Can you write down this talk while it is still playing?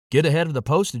Get ahead of the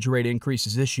postage rate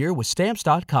increases this year with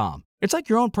Stamps.com. It's like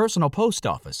your own personal post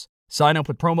office. Sign up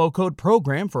with promo code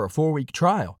PROGRAM for a 4-week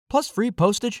trial, plus free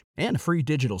postage and a free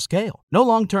digital scale. No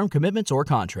long-term commitments or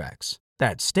contracts.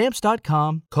 That's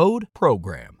Stamps.com, code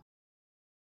PROGRAM.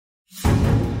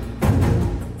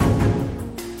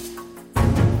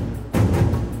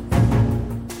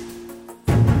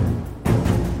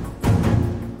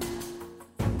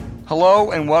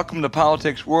 Hello and welcome to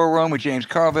Politics War Room with James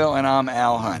Carville, and I'm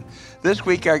Al Hunt. This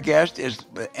week our guest is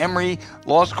Emory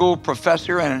Law School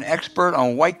professor and an expert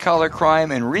on white-collar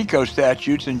crime and RICO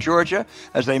statutes in Georgia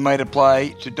as they might apply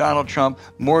to Donald Trump,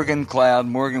 Morgan Cloud.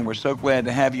 Morgan, we're so glad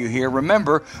to have you here.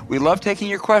 Remember, we love taking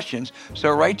your questions,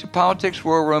 so write to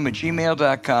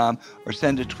politicswarroom@gmail.com or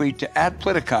send a tweet to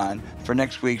 @Politicon for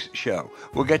next week's show.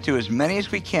 We'll get to as many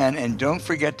as we can, and don't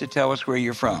forget to tell us where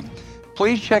you're from.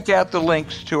 Please check out the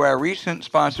links to our recent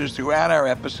sponsors throughout our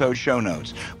episode show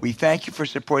notes. We thank you for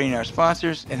supporting our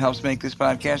sponsors. It helps make this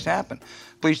podcast happen.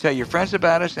 Please tell your friends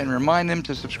about us and remind them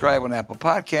to subscribe on Apple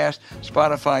Podcasts,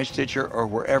 Spotify, Stitcher, or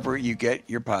wherever you get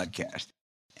your podcast.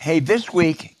 Hey, this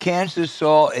week, Kansas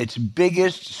saw its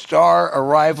biggest star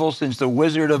arrival since the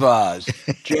Wizard of Oz,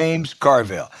 James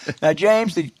Carville. Now,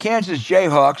 James, the Kansas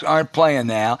Jayhawks aren't playing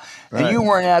now, and you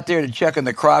weren't out there to check on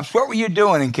the crops. What were you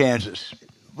doing in Kansas?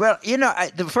 Well, you know,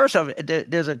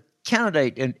 there's a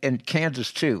candidate in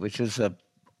Kansas, too, which is a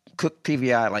Cook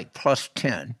PVI like plus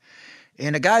 10.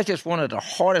 And the guy's just one of the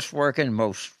hardest working,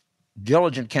 most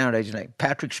diligent candidates, named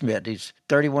Patrick Schmidt. He's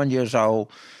 31 years old,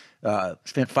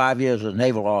 spent 5 years as a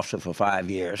naval officer for 5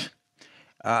 years.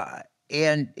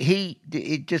 And he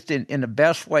just in the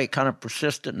best way, kind of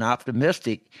persistent and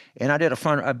optimistic. And I attended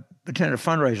a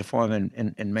fundraiser for him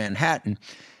in Manhattan.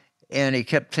 And he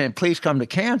kept saying, please come to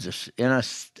Kansas. And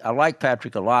I like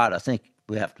Patrick a lot. I think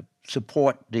we have to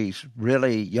support these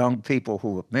really young people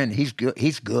who, man, he's good.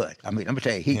 He's good. I mean, let me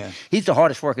tell you, he's the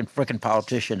hardest working freaking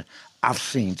politician I've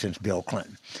seen since Bill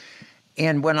Clinton.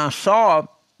 And when I saw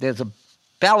there's a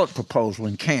ballot proposal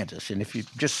in Kansas, and if you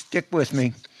just stick with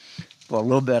me for a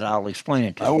little bit, I'll explain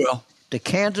it to you. I will. The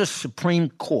Kansas Supreme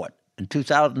Court in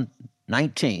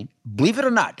 2019, believe it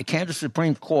or not, the Kansas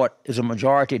Supreme Court is a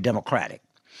majority Democratic,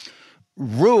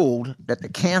 ruled that the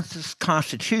Kansas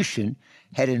Constitution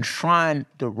had enshrined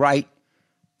the right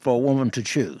for a woman to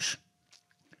choose.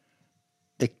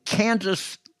 The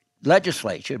Kansas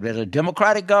legislature, there's a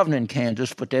Democratic governor in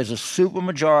Kansas, but there's a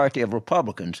supermajority of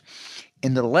Republicans.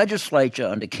 In the legislature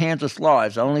under Kansas law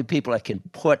is the only people that can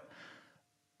put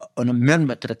an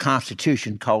amendment to the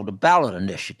Constitution called the ballot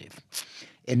initiative.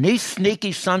 And these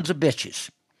sneaky sons of bitches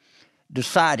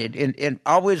decided in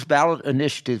always ballot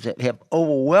initiatives that have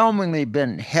overwhelmingly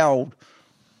been held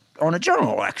on a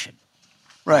general election.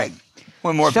 Right.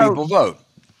 When more people vote.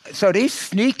 So these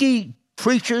sneaky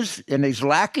preachers and these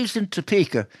lackeys in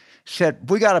Topeka said,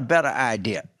 we got a better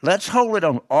idea. Let's hold it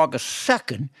on August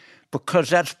 2nd because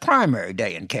that's primary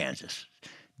day in Kansas.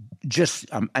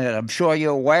 I'm sure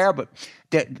you're aware, but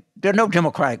there are no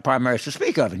Democratic primaries to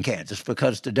speak of in Kansas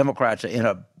because the Democrats are in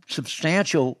a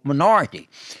substantial minority.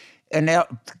 And there are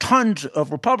tons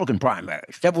of Republican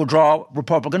primaries that will draw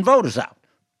Republican voters out,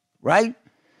 right?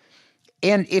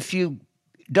 And if you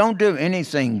don't do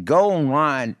anything, go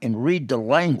online and read the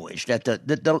language that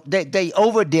they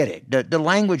overdid it. The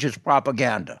language is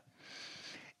propaganda.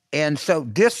 And so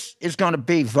this is going to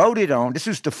be voted on. This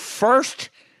is the first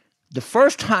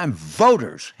time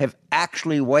voters have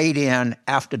actually weighed in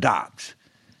after Dobbs.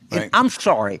 Right. And I'm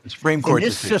sorry, the Supreme Court in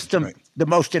this decision, system, right. The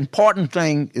most important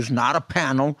thing is not a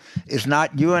panel, is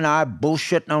not you and I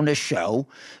bullshitting on this show,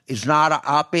 is not an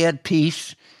op-ed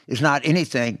piece, is not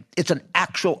anything. It's an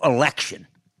actual election.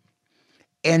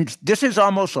 And this is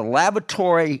almost a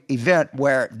laboratory event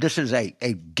where this is a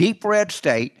deep red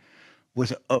state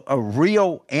with a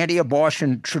real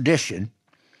anti-abortion tradition,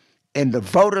 and the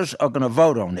voters are going to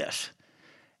vote on this.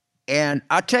 And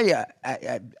I tell you,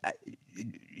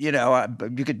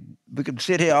 we could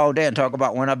sit here all day and talk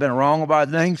about when I've been wrong about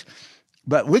things,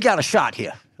 but we got a shot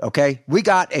here, okay? We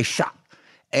got a shot.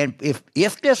 And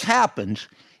if this happens,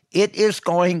 it is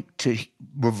going to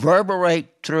reverberate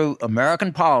through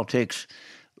American politics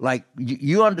like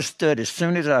you understood as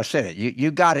soon as I said it.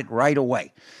 You got it right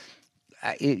away.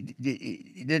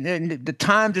 The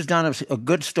Times has done a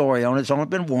good story on it. It's only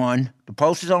been one. The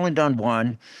Post has only done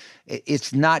one.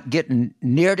 It's not getting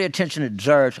near the attention it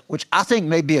deserves, which I think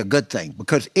may be a good thing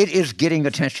because it is getting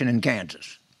attention in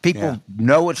Kansas. People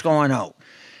know what's going on.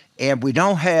 And we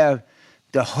don't have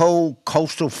the whole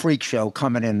coastal freak show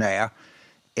coming in there,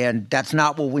 and that's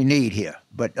not what we need here.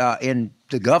 But in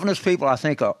the governor's people, I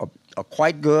think, are are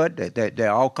quite good. They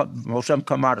all come, most of them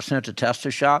come out of Central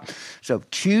Tester Shop. So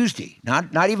Tuesday,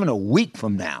 not even a week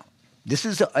from now, this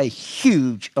is a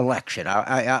huge election.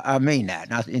 I mean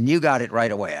that, and you got it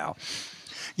right away, Al.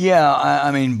 Yeah,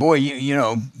 I mean, boy,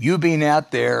 you being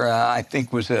out there, I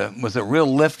think was a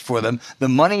real lift for them. The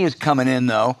money is coming in,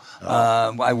 though.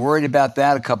 I worried about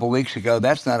that a couple of weeks ago.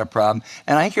 That's not a problem.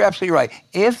 And I think you're absolutely right.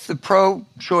 If the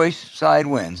pro-choice side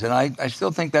wins, and I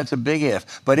still think that's a big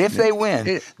if, but if they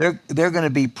win, they're going to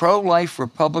be pro-life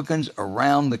Republicans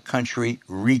around the country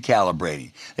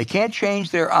recalibrating. They can't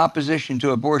change their opposition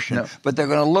to abortion, but they're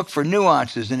going to look for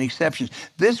nuances and exceptions.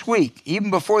 This week, even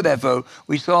before that vote,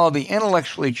 we saw the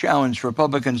intellectually challenged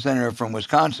Republican senator from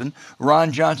Wisconsin,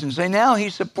 Ron Johnson, say now he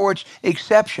supports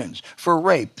exceptions for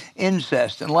rape,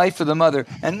 incest, and life of the mother.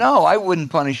 And no, I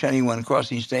wouldn't punish anyone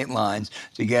crossing state lines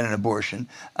to get an abortion.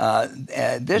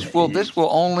 This will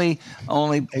only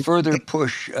further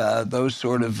push those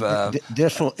sort of.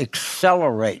 This will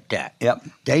accelerate that. Yep.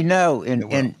 They know,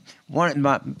 and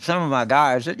some of my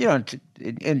guys, and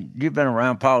you've been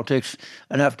around politics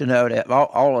enough to know that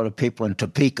all of the people in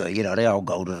Topeka, they all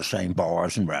go to the same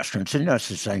bars and restaurants, and that's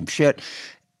the same shit.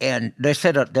 And they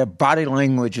said that their body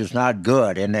language is not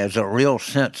good, and there's a real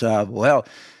sense of,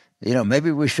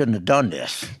 maybe we shouldn't have done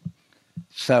this.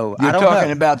 So you're I don't talking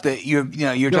know. About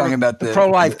you're talking about the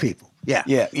pro-life people. Yeah.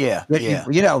 Yeah.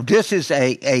 This is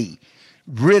a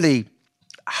really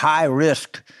high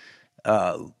risk.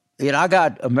 I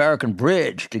got American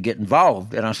Bridge to get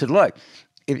involved, and I said, look,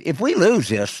 if we lose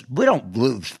this, we don't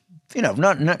lose.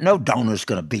 No donor's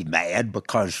going to be mad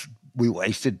because we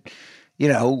wasted,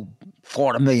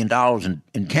 $40 million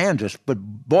in Kansas. But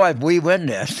boy, if we win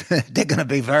this, they're going to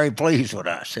be very pleased with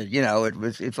us. And,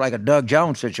 it's like a Doug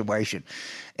Jones situation.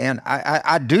 And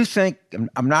I do think,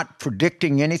 I'm not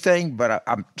predicting anything, but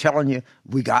I'm telling you,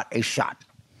 we got a shot.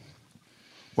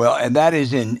 Well, and that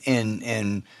is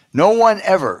in no one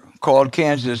ever called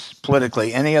Kansas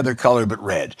politically any other color but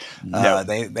red. No.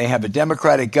 They have a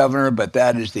Democratic governor, but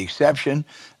that is the exception.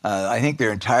 I think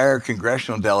their entire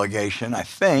congressional delegation,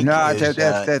 there's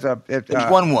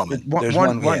one woman. There's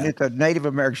one. It's a Native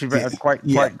American. She's quite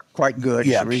good.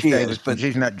 Yeah, Cerise she Davis, is. But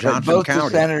she's not Johnson both County. the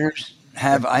senators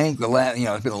have. I think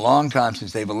it's been a long time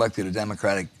since they've elected a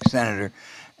Democratic senator.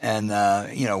 And,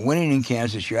 winning in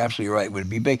Kansas, you're absolutely right, would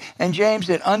be big. And, James,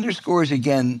 it underscores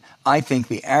again, I think,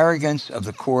 the arrogance of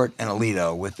the court and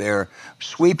Alito with their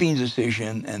sweeping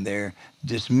decision and their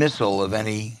dismissal of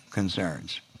any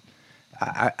concerns.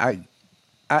 I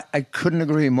couldn't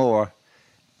agree more.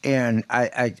 And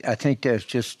I think there's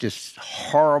just this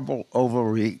horrible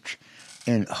overreach.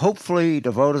 And hopefully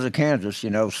the voters of Kansas,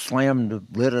 slam the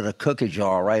lid of the cookie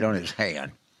jar right on his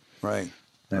hand. Right.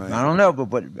 I don't know,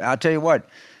 but I'll tell you what,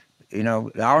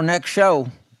 our next show,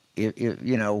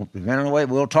 depending on the way,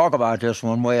 we'll talk about this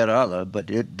one way or the other, but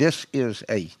this is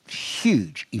a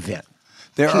huge event.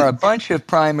 There are a bunch of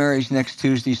primaries next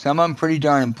Tuesday, some of them pretty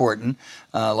darn important,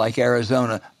 like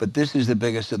Arizona, but this is the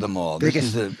biggest of them all. This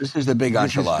is the big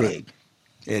enchilada. This is big.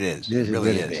 It is. This it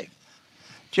really is is. big.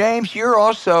 James, you're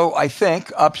also, I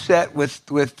think, upset with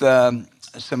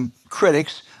some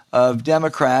critics of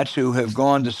Democrats who have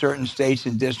gone to certain states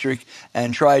and districts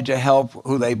and tried to help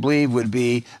who they believe would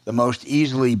be the most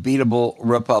easily beatable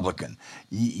Republican.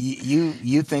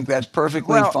 You think that's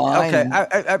perfectly fine?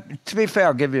 Okay. To be fair,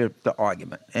 I'll give you the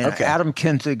argument. And okay. Adam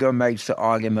Kinzinger makes the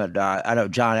argument. I know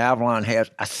John Avalon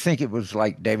has. I think it was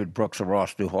like David Brooks or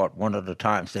Ross Duhart, one of the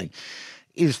times thing,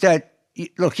 is that,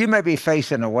 look, you may be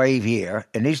facing a wave here,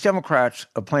 and these Democrats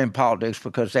are playing politics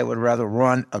because they would rather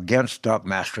run against Doug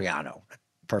Mastriano.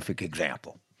 Perfect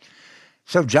example.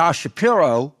 So Josh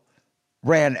Shapiro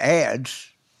ran ads,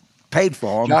 paid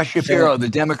for them. Josh Shapiro, the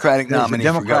Democratic nominee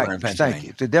for governor of Pennsylvania. Thank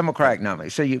you, the Democratic nominee.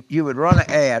 So you would run an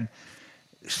ad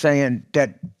saying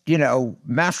that,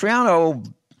 Mastriano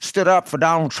stood up for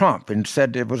Donald Trump and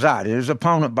said it was out. His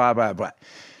opponent, blah, blah, blah.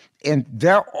 And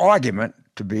their argument,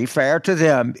 to be fair to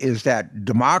them, is that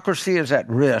democracy is at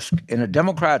risk, and the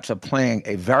Democrats are playing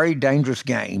a very dangerous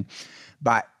game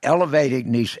by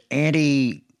elevating these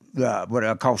what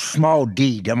I call small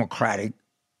d Democratic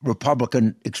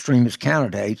Republican extremist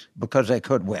candidates because they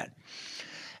could win.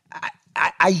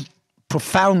 I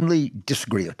profoundly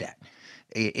disagree with that.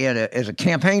 As a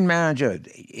campaign manager,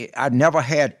 I've never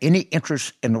had any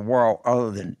interest in the world other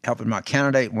than helping my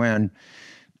candidate win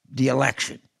the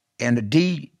election. And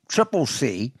the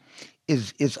DCCC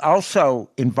is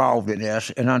also involved in this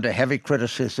and under heavy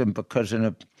criticism because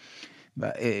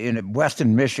in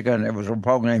Western Michigan, there was a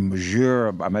Republican named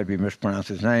Mauger, I may be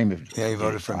mispronouncing his name. Yeah, he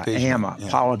voted for impeachment. I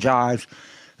apologize,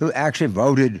 who actually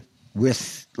voted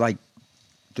with,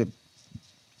 the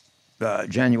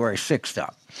January 6th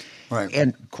stuff. Right.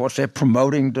 And, of course, they're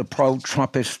promoting the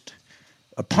pro-Trumpist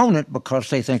opponent because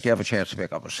they think they have a chance to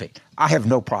pick up a seat. I have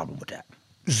no problem with that.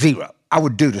 Zero. I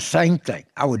would do the same thing.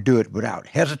 I would do it without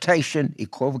hesitation,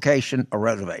 equivocation, or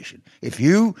reservation. If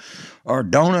you are a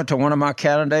donor to one of my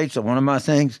candidates or one of my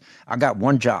things, I got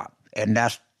one job, and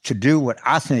that's to do what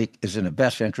I think is in the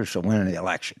best interest of winning the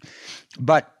election.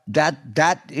 But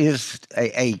that is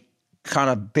a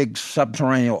kind of big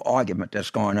subterranean argument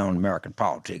that's going on in American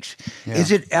politics. Yeah.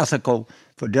 Is it ethical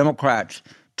for Democrats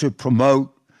to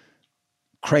promote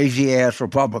crazy-ass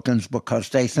Republicans because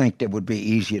they think they would be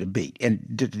easier to beat? And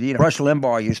Rush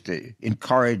Limbaugh used to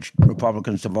encourage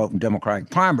Republicans to vote in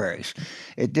Democratic primaries.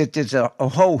 There's a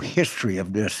whole history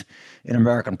of this in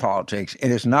American politics,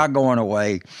 and it's not going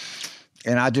away.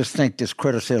 And I just think this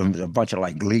criticism is a bunch of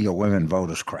League of Women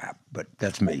Voters crap, but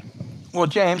that's me. Well,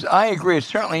 James, I agree. It's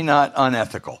certainly not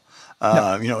unethical.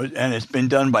 No. And it's been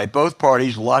done by both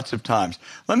parties lots of times.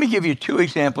 Let me give you two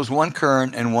examples, one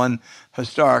current and one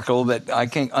historical, that I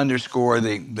think underscore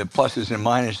the pluses and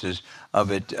minuses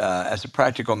of it as a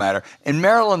practical matter. In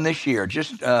Maryland this year,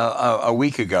 just a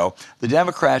week ago, the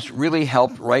Democrats really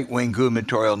helped right-wing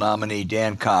gubernatorial nominee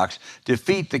Dan Cox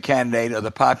defeat the candidate of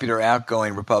the popular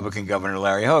outgoing Republican Governor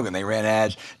Larry Hogan. They ran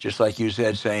ads, just like you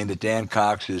said, saying that Dan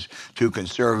Cox is too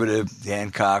conservative, Dan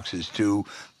Cox is too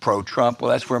pro-Trump.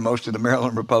 Well, that's where most of the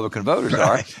Maryland Republican voters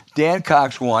are. Dan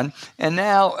Cox won. And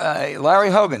now Larry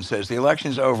Hogan says the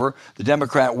election's over. The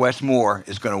Democrat Wes Moore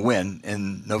is going to win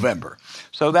in November.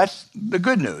 So that's the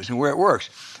good news and where it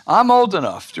works. I'm old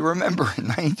enough to remember in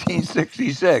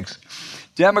 1966,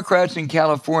 Democrats in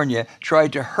California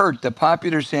tried to hurt the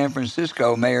popular San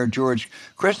Francisco Mayor George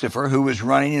Christopher, who was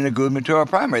running in a gubernatorial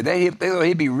primary. They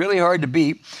he'd be really hard to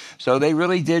beat, so they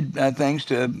really did things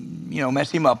to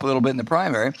mess him up a little bit in the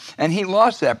primary, and he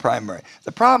lost that primary.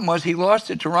 The problem was he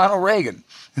lost it to Ronald Reagan,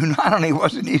 who not only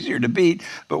wasn't easier to beat,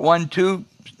 but won two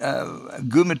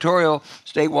gubernatorial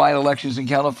statewide elections in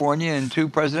California and two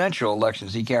presidential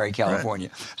elections. He carried California.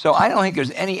 Right. So I don't think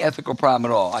there's any ethical problem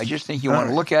at all. I just think you want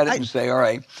to look at it and say, all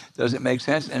right, does it make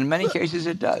sense? And in many cases,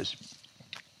 it does.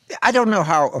 I don't know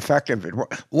how effective it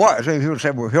was. I mean, people say,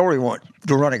 well, Hillary wanted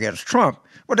to run against Trump.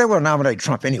 Well, they will nominate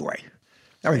Trump anyway.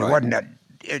 I mean, It wasn't that,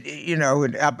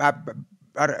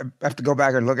 I have to go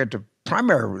back and look at the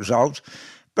primary results.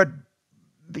 But,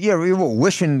 we were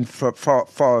wishing for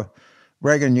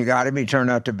Reagan, you got him. He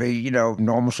turned out to be,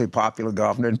 enormously popular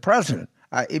governor and president.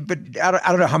 But I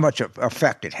don't know how much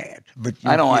effect it had. But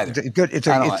I don't either.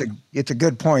 It's a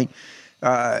good point.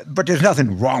 But there's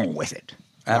nothing wrong with it.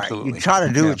 Absolutely. Right? You try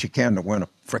to do what you can to win a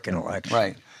frickin' election.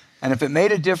 Right. And if it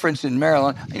made a difference in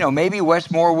Maryland, maybe Wes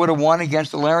Moore would have won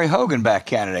against the Larry Hogan-backed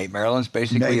candidate. Maryland's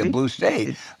basically a blue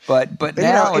state. But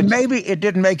now and maybe it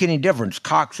didn't make any difference.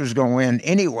 Cox was going to win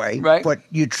anyway. Right. But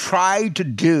you try to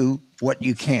do what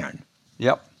you can.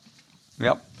 Yep.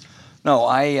 No,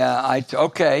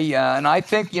 okay. And I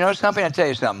think, something, I'll tell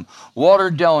you something. Walter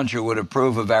Dellinger would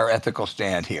approve of our ethical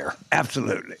stand here.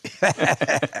 Absolutely.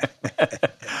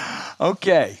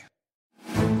 Okay.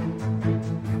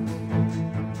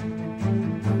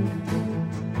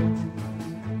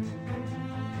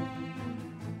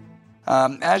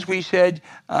 As we said,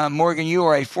 Morgan, you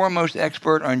are a foremost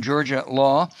expert on Georgia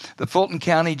law. The Fulton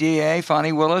County DA,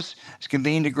 Fonnie Willis, has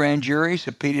convened a grand jury,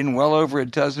 subpoenaed well over a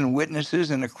dozen witnesses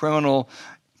in a criminal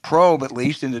probe, at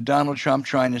least, into Donald Trump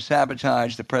trying to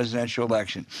sabotage the presidential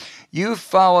election. You've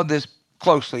followed this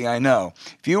closely, I know.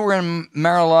 If you were in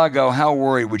Mar-a-Lago, how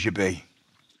worried would you be?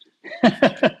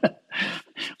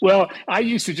 Well, I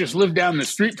used to just live down the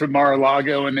street from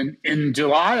Mar-a-Lago, and in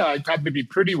July, I had to be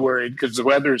pretty worried because the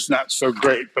weather's not so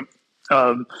great. But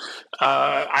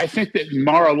I think that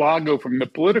Mar-a-Lago, from the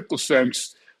political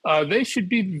sense, they should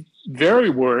be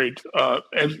very worried.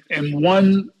 And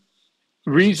one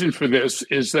reason for this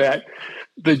is that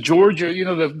the Georgia,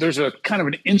 there's a kind of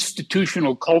an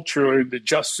institutional culture in the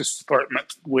Justice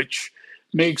Department, which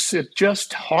makes it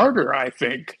just harder, I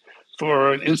think,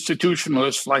 for an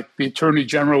institutionalist like the Attorney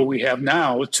General we have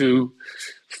now to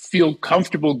feel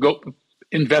comfortable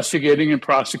investigating and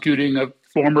prosecuting a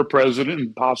former president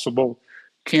and possible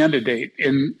candidate.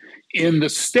 In the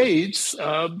states,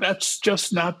 that's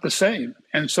just not the same.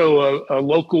 And so a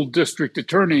local district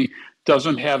attorney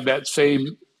doesn't have that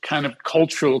same kind of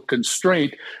cultural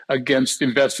constraint against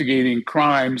investigating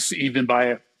crimes, even by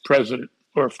a president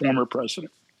or a former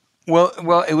president. Well,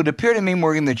 it would appear to me,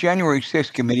 Morgan, the January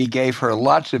 6th committee gave her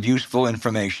lots of useful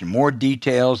information, more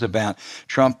details about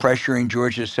Trump pressuring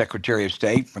Georgia's Secretary of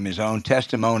State from his own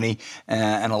testimony,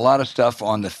 and a lot of stuff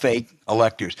on the fake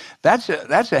electors. That's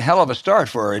a hell of a start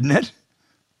for her, isn't it?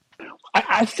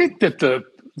 I think that the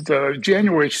the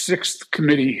January 6th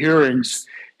committee hearings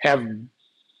have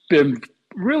been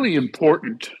really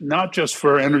important, not just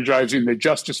for energizing the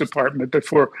Justice Department, but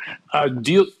for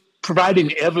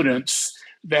providing evidence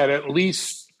that at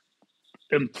least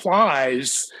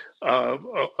implies a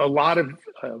lot of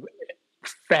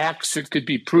facts that could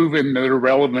be proven that are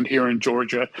relevant here in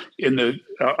Georgia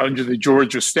under the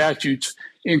Georgia statutes,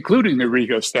 including the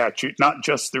RICO statute, not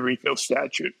just the RICO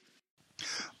statute.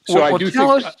 So I do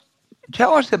think.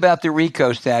 Tell us about the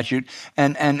RICO statute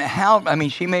and how, I mean,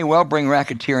 she may well bring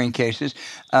racketeering cases.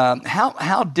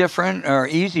 How different or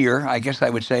easier, I guess I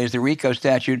would say, is the RICO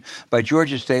statute by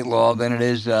Georgia state law than it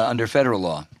is under federal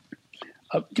law?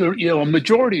 A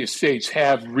majority of states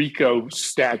have RICO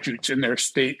statutes in their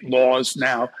state laws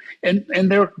now, and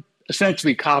they're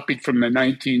essentially copied from the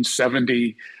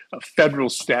 1970 federal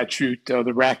statute,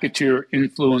 the Racketeer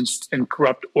Influenced and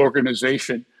Corrupt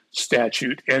Organization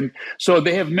statute. And so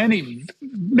they have many,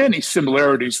 many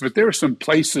similarities, but there are some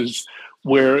places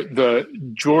where the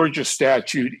Georgia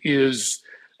statute is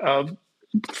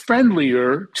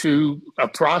friendlier to a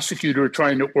prosecutor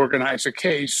trying to organize a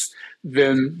case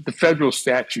than the federal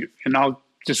statute. And I'll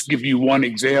just give you one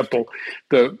example.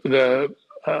 For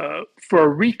a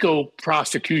RICO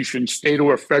prosecution, state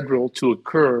or federal, to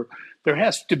occur, there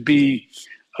has to be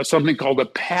something called a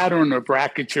pattern of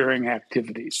racketeering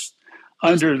activities.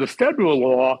 Under the federal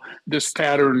law, this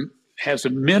pattern has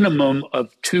a minimum of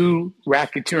 2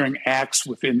 racketeering acts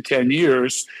within 10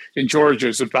 years. In Georgia,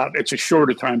 it's a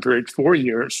shorter time period, 4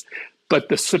 years. But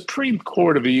the Supreme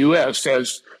Court of the U.S.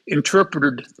 has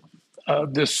interpreted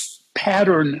this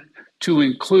pattern to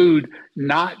include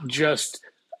not just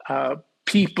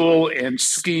people and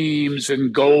schemes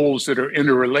and goals that are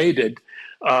interrelated,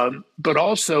 but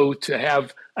also to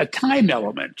have a time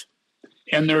element.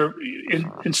 And there,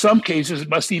 in some cases, it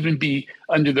must even be,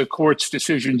 under the court's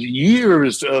decisions,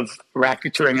 years of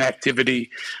racketeering activity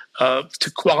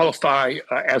to qualify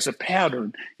as a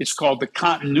pattern. It's called the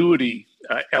continuity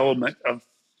element of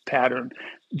pattern.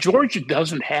 Georgia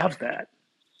doesn't have that.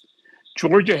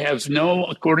 Georgia has no,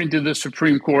 according to the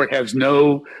Supreme Court, has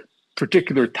no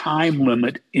particular time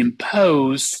limit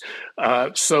imposed.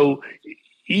 So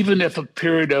even if a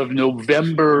period of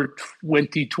November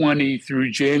 2020 through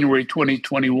January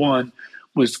 2021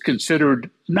 was considered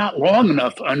not long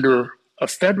enough under a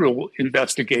federal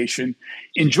investigation,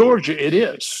 in Georgia it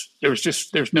is.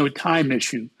 There's no time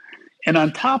issue. And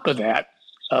on top of that,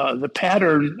 the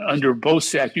pattern under both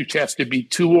statutes has to be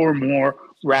 2 or more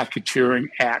racketeering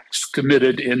acts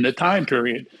committed in the time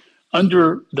period.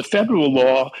 Under the federal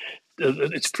law,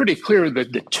 it's pretty clear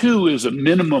that the 2 is a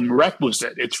minimum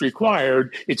requisite. It's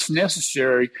required, it's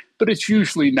necessary, but it's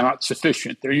usually not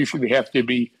sufficient. There usually have to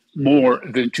be more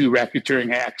than 2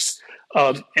 racketeering acts.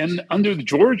 And under the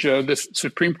Georgia, the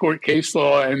Supreme Court case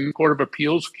law and Court of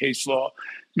Appeals case law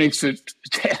makes it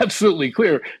absolutely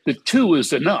clear that 2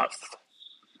 is enough.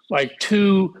 Like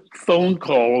 2 phone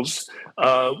calls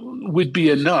would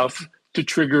be enough to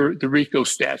trigger the RICO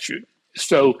statute.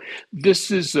 So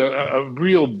this is a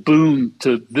real boon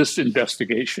to this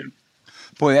investigation.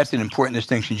 Boy, that's an important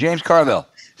distinction. James Carville.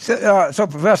 So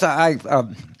Professor, I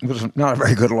was not a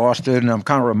very good law student. I'm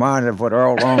kind of reminded of what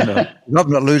Earl Long, the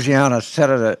governor of Louisiana, said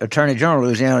to the Attorney General of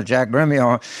Louisiana, Jack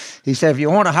Gremion. He said, if you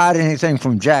want to hide anything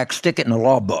from Jack, stick it in the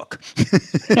law book.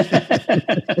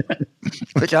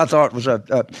 Which I thought was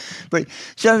but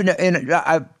so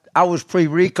I was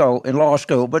pre-RICO in law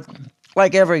school, but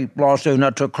like every law student, I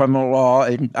took criminal law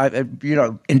and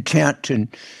intent and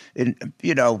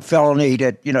felony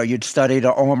that you'd studied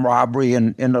an armed robbery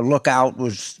and the lookout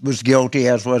was guilty,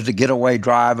 as was the getaway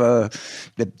driver,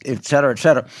 et cetera, et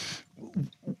cetera.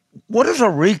 What is a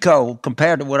RICO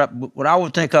compared to what I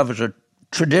would think of as a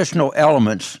traditional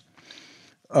elements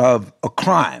of a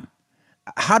crime?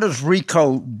 How does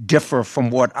RICO differ from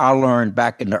what I learned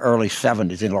back in the early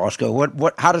 70s in law school?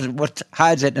 What hides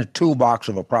it in the toolbox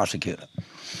of a prosecutor?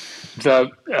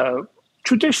 The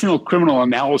traditional criminal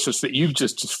analysis that you've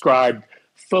just described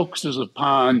focuses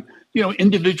upon,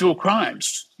 individual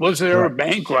crimes. Was there a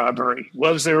bank robbery?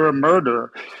 Was there a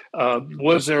murder?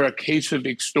 Was there a case of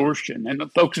extortion? And it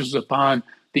focuses upon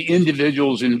the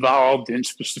individuals involved in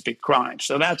specific crimes.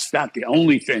 So that's not the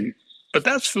only thing, but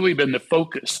that's really been the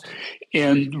focus.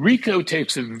 And RICO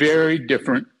takes a very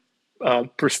different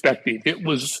perspective. It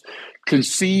was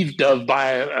conceived of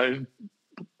by a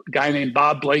guy named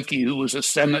Bob Blakey, who was a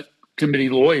Senate committee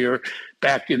lawyer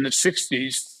back in the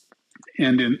 60s.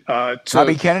 And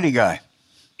Bobby Kennedy guy.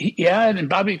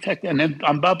 And then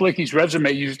on Bob Blakey's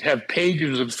resume, you have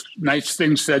pages of nice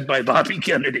things said by Bobby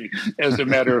Kennedy, as a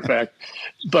matter of fact.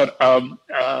 But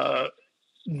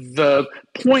the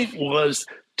point was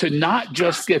to not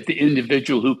just get the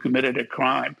individual who committed a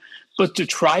crime, but to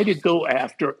try to go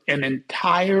after an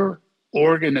entire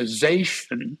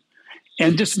organization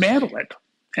and dismantle it.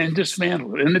 And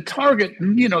the target,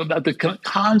 the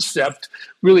concept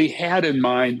really had in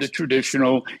mind the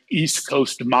traditional East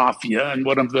Coast mafia. And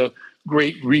one of the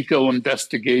great RICO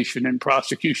investigation and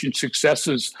prosecution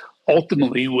successes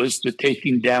ultimately was the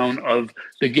taking down of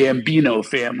the Gambino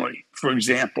family, for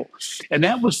example. And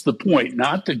that was the point,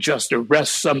 not to just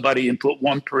arrest somebody and put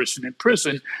one person in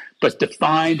prison, but to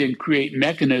find and create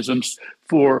mechanisms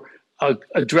for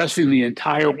addressing the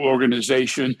entire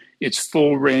organization, its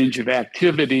full range of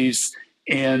activities,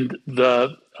 and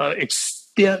the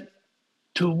extent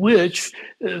to which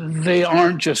they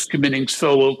aren't just committing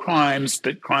solo crimes,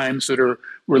 but crimes that are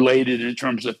related in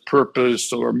terms of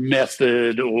purpose or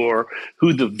method or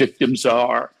who the victims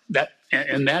are.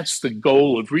 And that's the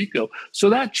goal of RICO. So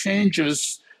that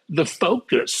changes the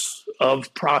focus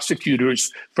of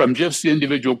prosecutors from just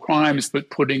individual crimes, but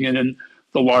putting it in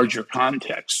the larger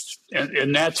context.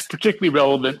 And that's particularly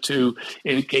relevant to,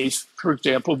 in a case, for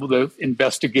example, the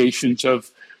investigations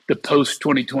of the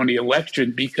post-2020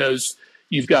 election, because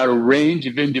you've got a range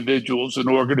of individuals and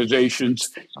organizations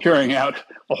carrying out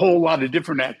a whole lot of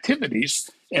different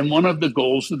activities. And one of the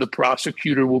goals of the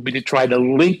prosecutor will be to try to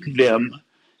link them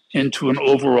into an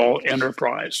overall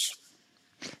enterprise.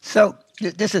 So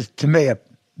this is, to me, a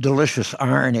delicious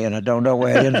irony, and I don't know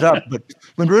where it ends up. But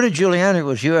when Rudy Giuliani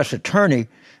was U.S. attorney,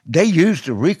 they used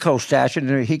the RICO statute,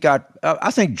 and he got,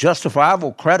 I think,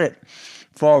 justifiable credit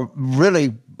for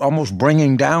really almost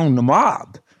bringing down the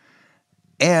mob.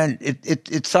 And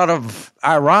it's sort of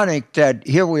ironic that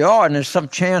here we are, and there's some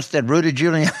chance that Rudy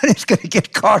Giuliani is going to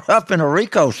get caught up in a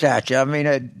RICO statute. I mean,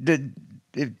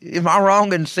 am I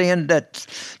wrong in saying that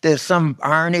there's some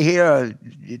irony here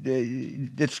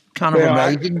that's kind of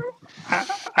amazing?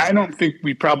 I don't think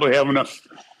we probably have enough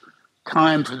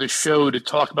time for the show to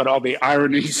talk about all the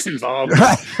ironies involved in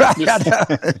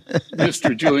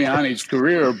Mr. Giuliani's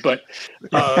career, but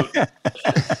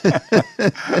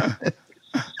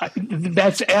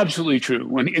that's absolutely true.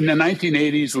 When in the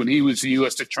 1980s, when he was the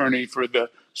U.S. attorney for the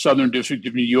Southern District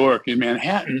of New York in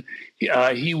Manhattan,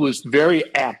 he was very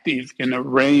active in a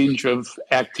range of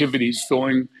activities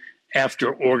going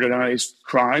after organized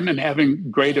crime and having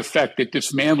great effect at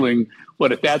dismantling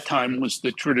what at that time was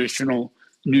the traditional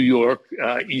New York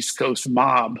East Coast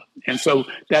mob. And so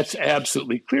that's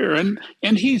absolutely clear. And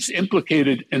he's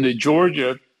implicated in the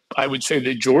Georgia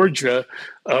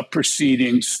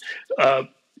proceedings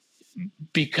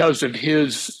because of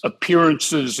his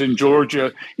appearances in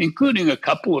Georgia, including a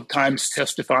couple of times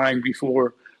testifying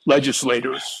before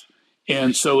legislators.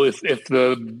 And so if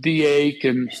the DA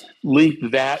can link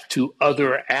that to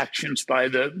other actions by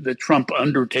the Trump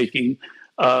undertaking,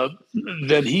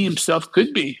 then he himself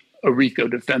could be a RICO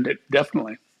defendant,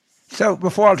 definitely. So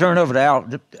before I turn it over to Al,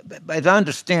 as I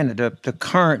understand it, the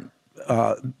current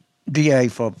DA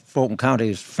for Fulton County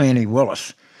is Fani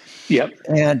Willis. Yep.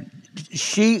 And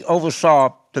she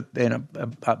oversaw, and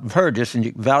I've heard this, and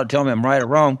you can tell me I'm right or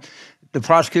wrong, the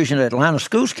prosecution of the Atlanta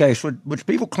schools case, which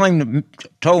people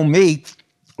told me,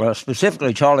 well,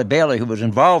 specifically Charlie Bailey, who was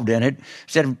involved in it,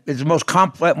 said it's the most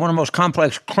complex, one of the most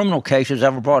complex criminal cases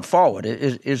ever brought forward.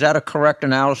 Is that a correct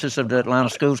analysis of the Atlanta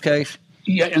schools case?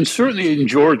 Yeah, and certainly in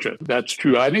Georgia, that's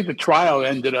true. I think the trial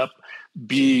ended up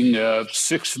being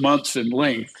 6 months in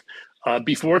length.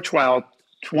 Before trial,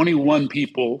 21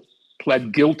 people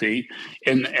pled guilty,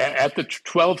 and at the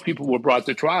 12 people were brought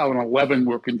to trial, and 11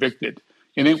 were convicted.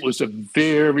 And it was a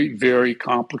very, very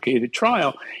complicated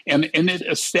trial. And it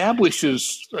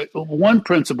establishes one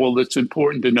principle that's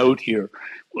important to note here.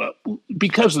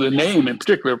 Because of the name, in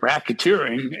particular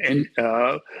racketeering, and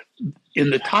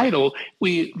in the title,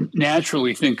 we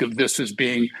naturally think of this as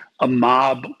being a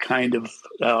mob kind of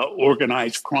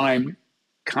organized crime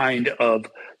kind of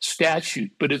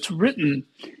statute. But it's written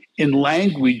in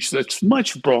language that's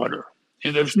much broader.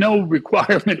 And there's no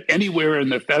requirement anywhere in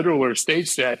the federal or state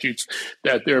statutes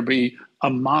that there be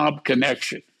a mob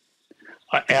connection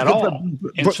at all.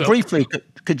 Briefly,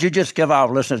 could you just give our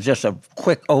listeners just a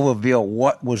quick overview of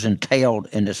what was entailed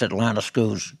in this Atlanta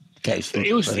schools case?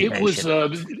 It was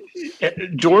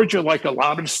Georgia, like a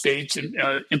lot of states,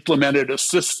 implemented a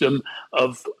system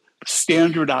of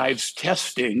standardized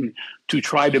testing to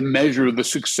try to measure the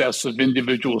success of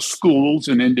individual schools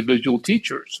and individual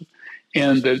teachers.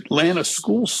 And the Atlanta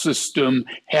school system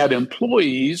had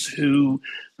employees who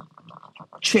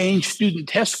changed student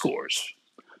test scores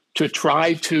to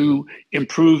try to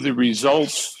improve the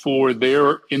results for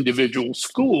their individual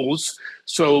schools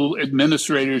so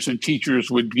administrators and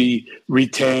teachers would be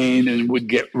retained and would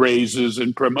get raises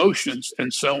and promotions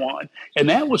and so on. And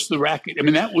that was the racket. I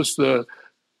mean, that was the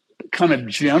kind of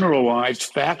generalized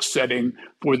fact setting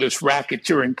for this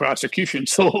racketeering prosecution.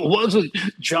 So it wasn't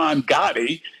John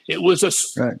Gotti, it was a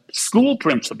school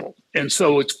principal. And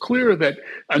so it's clear that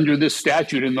under this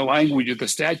statute, and the language of the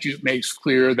statute makes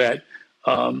clear that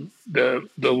the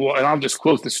law, and I'll just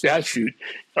quote the statute,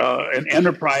 an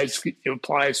enterprise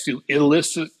applies to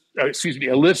illicit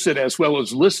as well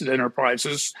as licit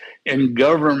enterprises and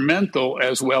governmental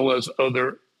as well as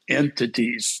other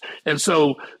entities. And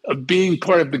so being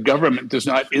part of the government does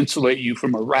not insulate you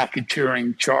from a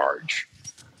racketeering charge.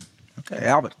 Okay,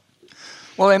 Albert.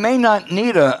 Well, they may not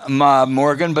need a mob,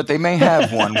 Morgan, but they may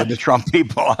have one with the Trump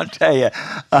people. I'll tell you.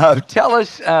 Tell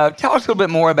us a little bit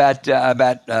more about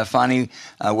Fani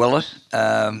Willis,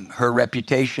 her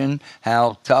reputation,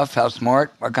 how tough, how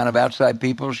smart, what kind of outside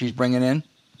people she's bringing in.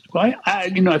 Well, I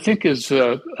think as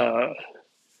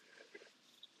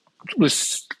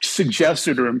was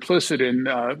suggested or implicit in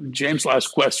James' last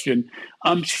question,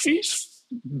 she's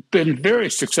been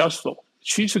very successful.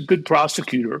 She's a good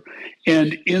prosecutor.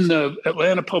 And in the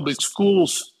Atlanta Public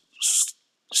Schools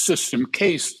system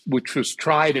case, which was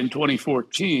tried in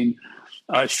 2014,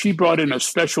 she brought in a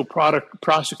special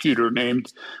prosecutor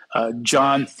named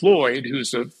John Floyd,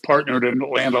 who's a partner at an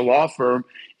Atlanta law firm,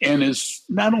 and is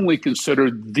not only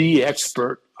considered the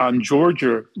expert on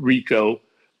Georgia RICO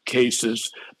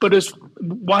cases, but is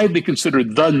widely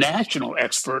considered the national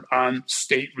expert on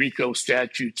state RICO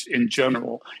statutes in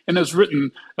general, and has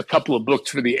written a couple of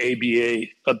books for the ABA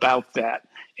about that.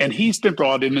 And he's been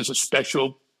brought in as a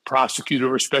special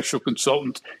prosecutor or special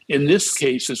consultant in this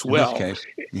case as well.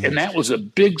 Mm-hmm. And that was a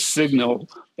big signal,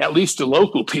 at least to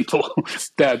local people,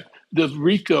 that the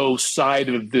RICO side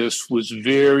of this was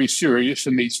very serious,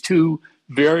 and these two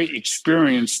very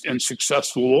experienced and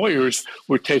successful lawyers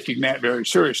were taking that very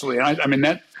seriously. I mean,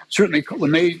 that certainly,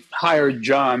 when they hired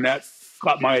John, that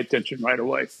caught my attention right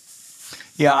away.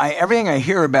 Yeah, everything I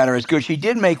hear about her is good. She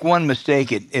did make one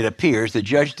mistake, it appears. The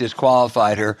judge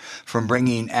disqualified her from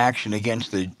bringing action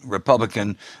against the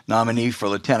Republican nominee for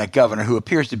lieutenant governor, who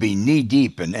appears to be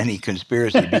knee-deep in any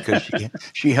conspiracy because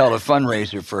she held a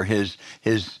fundraiser for his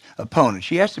opponent.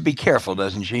 She has to be careful,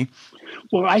 doesn't she?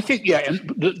 Well, I think, yeah, and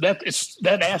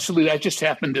that just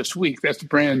happened this week. That's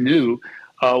brand new.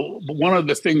 One of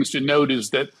the things to note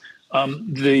is that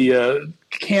the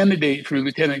candidate for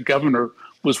lieutenant governor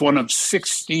was one of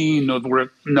 16 of what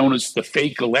are known as the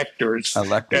fake electors.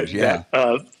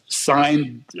 That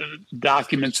signed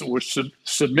documents that were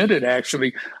submitted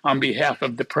actually on behalf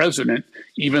of the president,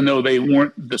 even though they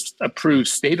weren't the approved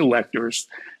state electors.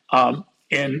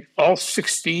 And all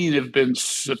 16 have been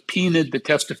subpoenaed to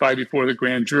testify before the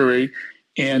grand jury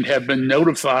and have been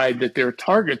notified that they're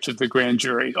targets of the grand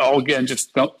jury, all again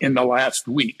just in the last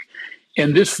week.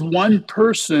 And this one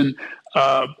person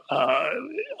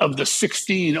of the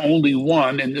 16, only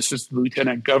one, and this is the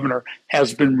lieutenant governor,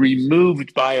 has been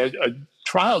removed by a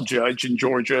trial judge in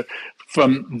Georgia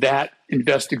from that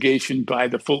investigation by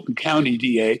the Fulton County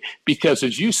DA because,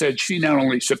 as you said, she not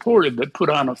only supported but put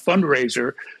on a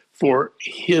fundraiser for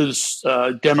his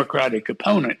Democratic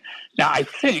opponent. Now, I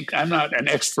think, I'm not an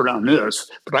expert on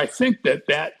this, but I think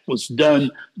that was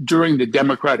done during the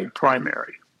Democratic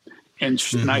primary. And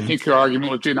I think her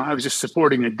argument was, I was just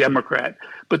supporting a Democrat.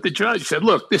 But the judge said,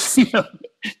 look, this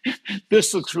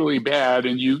this looks really bad,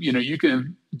 and you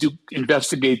can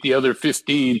investigate the other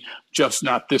 15, just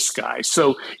not this guy.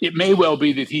 So it may well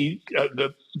be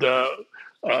that the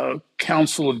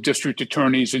Council of District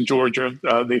Attorneys in Georgia,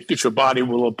 the official body,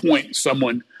 will appoint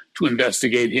someone to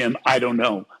investigate him. I don't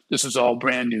know. This is all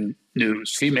brand new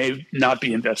news. He may not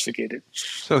be investigated.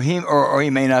 So he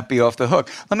may not be off the hook.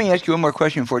 Let me ask you one more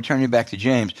question before turning back to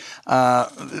James.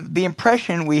 The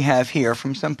impression we have here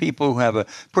from some people who have a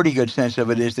pretty good sense of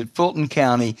it is that Fulton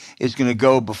County is going to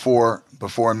go before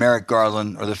Merrick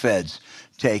Garland or the feds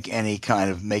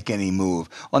make any move.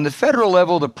 On the federal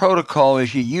level, the protocol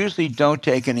is you usually don't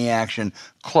take any action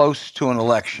close to an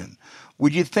election.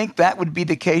 Would you think that would be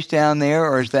the case down there,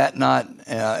 or is that not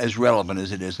as relevant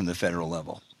as it is in the federal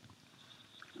level?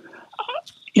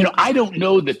 I don't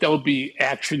know that there'll be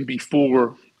action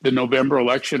before the November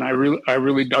election. I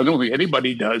really don't think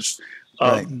anybody does.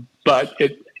 Right. But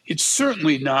it's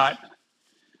certainly not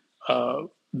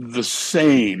the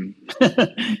same.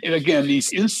 And again,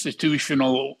 these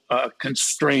institutional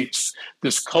constraints,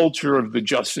 this culture of the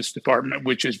Justice Department,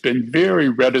 which has been very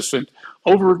reticent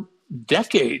over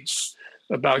decades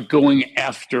about going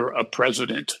after a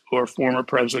president or a former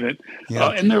president. Yeah.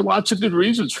 And there are lots of good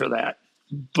reasons for that.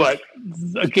 But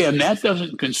again, that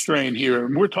doesn't constrain here.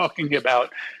 And we're talking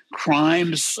about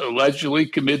crimes allegedly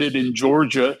committed in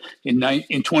Georgia in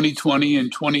 2020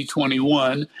 and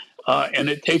 2021. And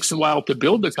it takes a while to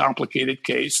build a complicated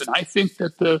case. And I think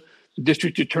that the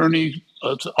district attorney's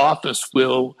office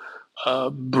will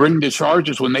bring the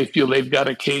charges when they feel they've got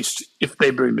a case, if they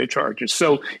bring the charges.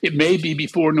 So it may be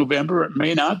before November, it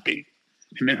may not be.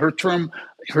 I mean, her term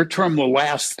will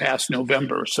last past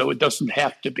November, so it doesn't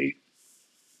have to be.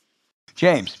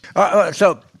 James.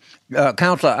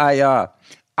 Counselor,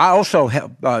 I also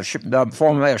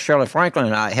former Mayor Shirley Franklin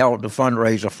and I held the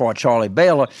fundraiser for Charlie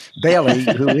Bailey,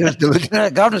 who is the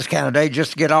lieutenant governor's candidate,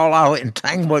 just to get all our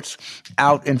entanglements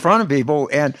out in front of people.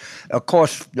 And of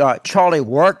course, Charlie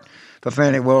worked for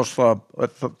Fannie Willis for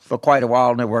quite a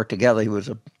while, and they worked together. He was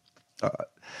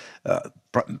a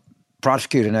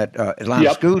prosecutor in that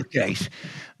Atlanta school case.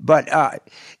 But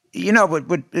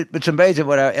it's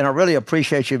amazing and I really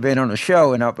appreciate you being on the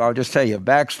show. And I'll just tell you a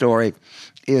backstory.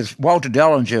 Is Walter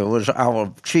Dellinger was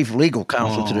our chief legal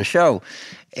counsel to the show.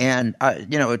 And,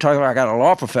 we're talking about I got a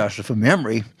law professor from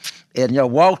Emory. And,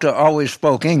 Walter always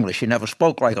spoke English. He never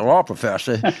spoke like a law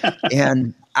professor.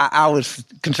 And I was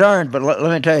concerned, but let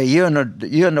me tell you,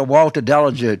 you're in the Walter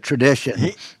Dellinger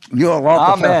tradition. You're a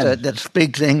law professor that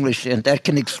speaks English and that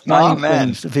can explain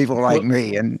things to people like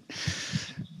me. And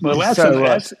well,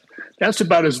 that's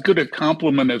about as good a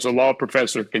compliment as a law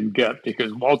professor can get,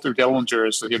 because Walter Dellinger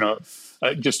is,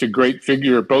 just a great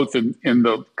figure, both in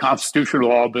the constitutional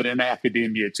law, but in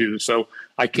academia too. So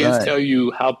I can't tell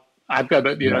you how I've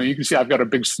got you can see I've got a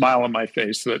big smile on my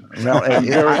face that I'm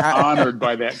very honored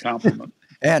by that compliment.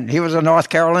 And he was a North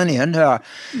Carolinian.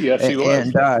 Yes, he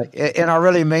was. And I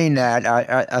really mean that.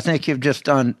 I think you've just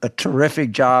done a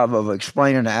terrific job of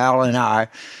explaining to Al and I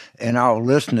and our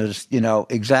listeners,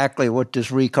 exactly what this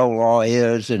RICO law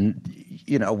is and,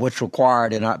 what's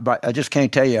required. And I just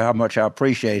can't tell you how much I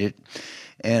appreciate it.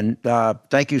 And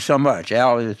thank you so much.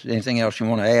 Al, is there anything else you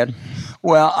want to add?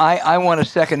 Well, I want to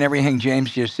second everything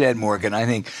James just said, Morgan. I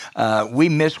think we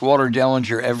miss Walter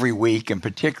Dellinger every week, and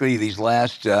particularly this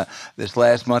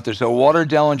last month or so. Walter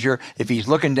Dellinger, if he's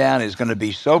looking down, is going to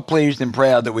be so pleased and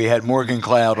proud that we had Morgan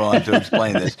Cloud on to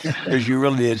explain this, because you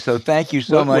really did. So thank you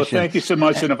so much. Well, thank you so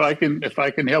much. And if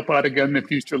I can help out again in the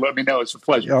future, let me know. It's a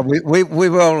pleasure. We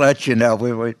will let you know.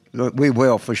 We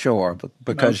will for sure,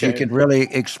 because you can really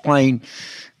explain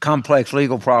complex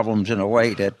legal problems in a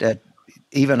way that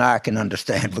even I can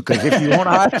understand. Because if you want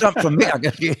to hide something from me, I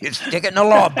guess you stick it in the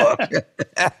law book.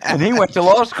 And he went to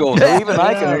law school, so even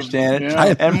I can understand it.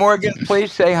 Yeah. And Morgan,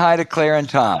 please say hi to Claire and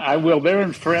Tom. I will. They're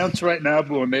in France right now,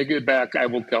 but when they get back, I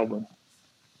will tell them.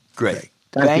 Great.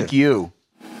 Thank you.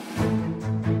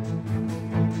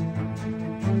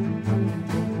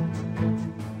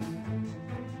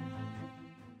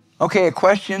 Okay, a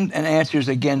question and answers.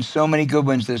 Again, so many good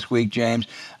ones this week, James.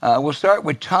 We'll start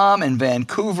with Tom in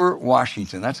Vancouver,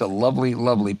 Washington. That's a lovely,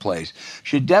 lovely place.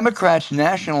 Should Democrats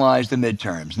nationalize the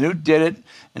midterms? Newt did it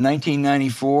in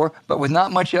 1994, but with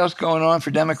not much else going on for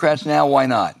Democrats now, why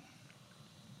not?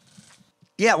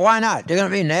 Yeah, why not? They're going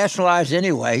to be nationalized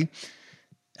anyway.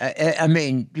 I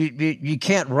mean, you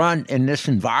can't run in this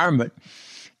environment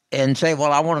and say,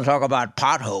 well, I want to talk about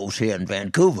potholes here in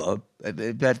Vancouver.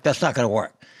 That's not going to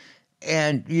work.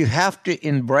 And you have to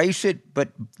embrace it, but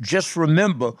just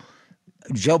remember,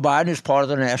 Joe Biden is part of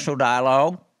the national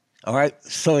dialogue, all right?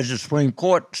 So is the Supreme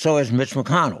Court, so is Mitch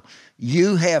McConnell.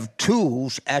 You have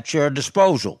tools at your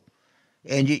disposal,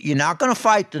 and you're not going to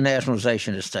fight the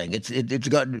nationalization of this thing. It's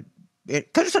because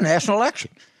it's a national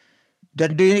election.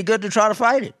 Doesn't do any good to try to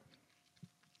fight it.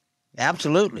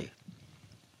 Absolutely.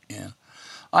 Yeah.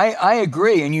 I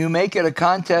agree, and you make it a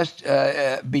contest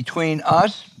between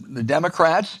us, the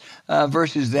Democrats,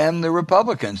 versus them, the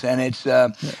Republicans, and it's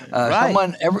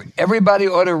right. Everybody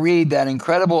ought to read that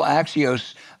incredible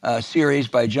Axios series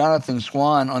by Jonathan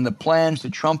Swan on the plans the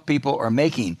Trump people are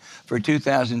making for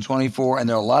 2024, and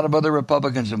there are a lot of other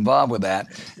Republicans involved with that.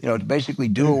 To basically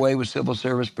do away with civil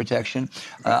service protection.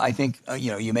 I think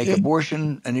you make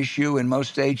abortion an issue in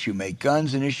most states, you make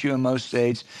guns an issue in most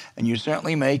states, and you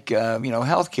certainly make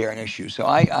health care an issue. So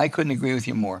I couldn't agree with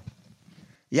you more.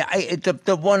 Yeah,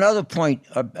 the one other point,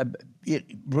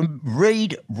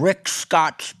 read Rick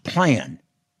Scott's plan.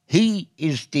 He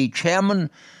is the chairman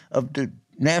of the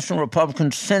National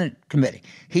Republican Senate Committee.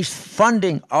 He's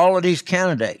funding all of these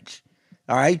candidates,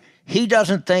 all right? He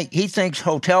thinks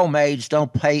hotel maids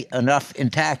don't pay enough in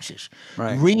taxes.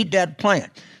 Right. Read that plan.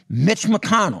 Mitch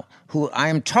McConnell, who I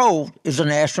am told is a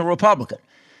national Republican,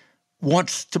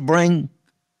 wants to bring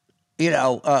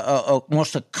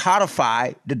wants to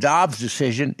codify the Dobbs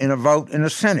decision in a vote in the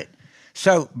Senate.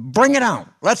 So bring it on.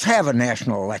 Let's have a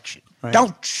national election. Right.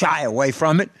 Don't shy away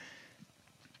from it.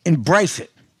 Embrace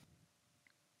it.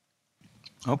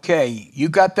 Okay, you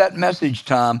got that message,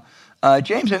 Tom.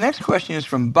 James, the next question is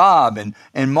from Bob in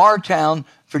Martown,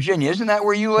 Virginia. Isn't that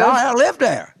where you live? No, I live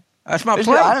there. That's my place.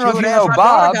 I don't know if you know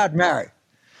Bob. Got married.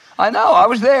 I know. I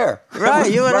was there.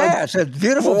 Right, you were there. It's a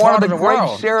beautiful one part of the world.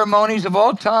 great ceremonies of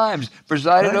all times,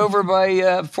 presided over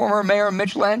by former Mayor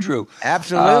Mitch Landrieu.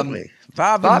 Absolutely.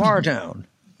 Bob in Martown.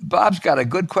 Bob's got a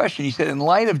good question. He said, in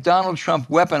light of Donald Trump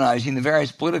weaponizing the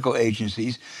various political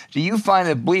agencies, do you find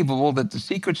it believable that the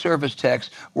Secret Service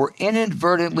texts were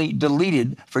inadvertently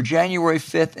deleted for January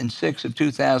 5th and 6th of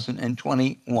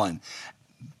 2021?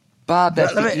 Bob,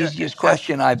 that's the easiest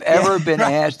question I've ever been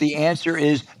asked. The answer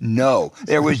is no.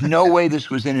 There was no way this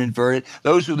was inadvertent.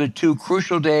 Those were the two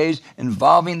crucial days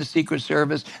involving the Secret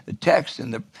Service, the texts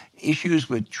and the issues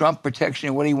with Trump protection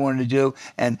and what he wanted to do.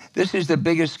 And this is the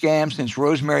biggest scam since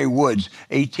Rosemary Woods'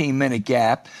 18-minute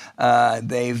gap.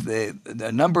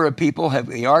 The number of people,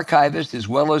 the archivist as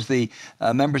well as the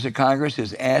members of Congress,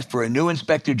 has asked for a new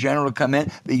inspector general to come in.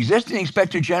 The existing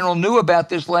inspector general knew about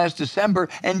this last December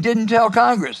and didn't tell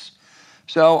Congress.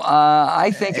 So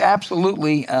I think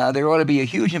absolutely there ought to be a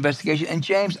huge investigation. And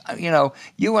James,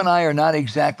 you and I are not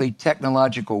exactly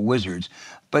technological wizards,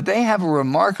 but they have a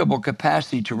remarkable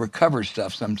capacity to recover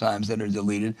stuff sometimes that are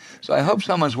deleted. So I hope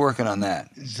someone's working on that.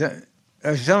 Something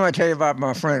I tell you about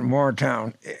my friend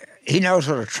Moortown, he knows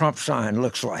what a Trump sign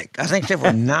looks like. I think there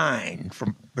were 9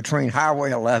 from between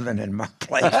Highway 11 and my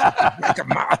place, like a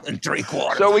mile and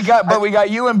 3/4. So we got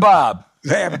you and Bob.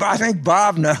 Yeah, I think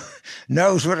Bob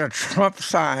knows what a Trump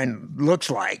sign looks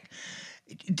like.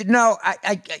 No,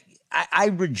 I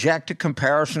reject a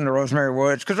comparison to Rosemary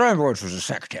Woods because Rosemary Woods was a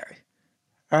secretary,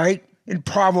 all right, and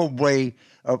probably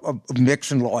a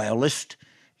Nixon loyalist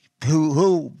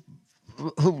who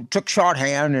took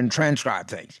shorthand and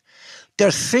transcribed things.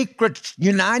 The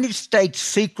United States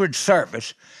Secret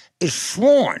Service is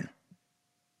sworn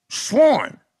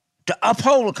to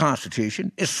uphold the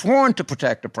Constitution, is sworn to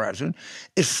protect the president,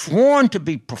 is sworn to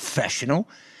be professional,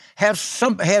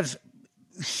 has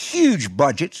huge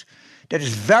budgets, that is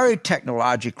very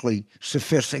technologically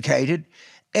sophisticated,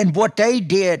 and what they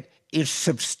did is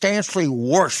substantially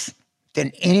worse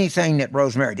than anything that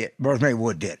Rosemary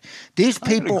Wood did. These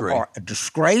people are a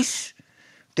disgrace.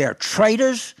 They're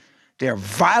traitors. They're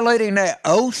violating their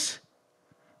oath.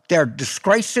 They're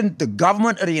disgracing the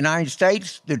government of the United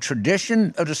States, the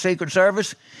tradition of the Secret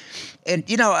Service. And,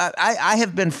 I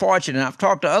have been fortunate. I've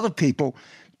talked to other people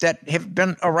that have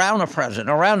been around the president,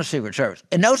 around the Secret Service.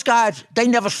 And those guys, they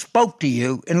never spoke to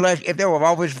you if they were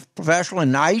always professional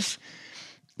and nice.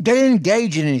 They didn't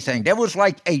engage in anything. There was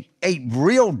like a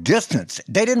real distance.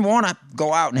 They didn't want to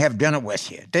go out and have dinner with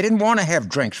you. They didn't want to have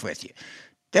drinks with you.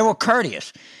 They were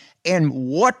courteous. And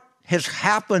what has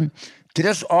happened to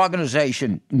this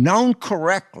organization, known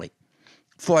correctly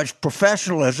for its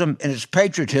professionalism and its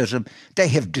patriotism, they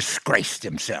have disgraced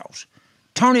themselves.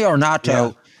 Tony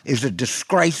Ornato is a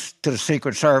disgrace to the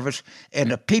Secret Service, and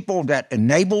the people that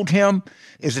enabled him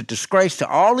is a disgrace to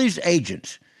all these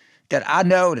agents that I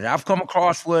know, that I've come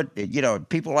across with,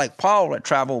 people like Paul that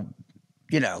travel,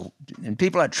 and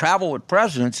people that travel with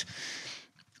presidents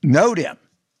know them.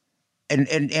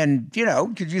 And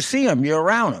because you see them, you're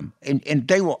around them. And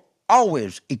they were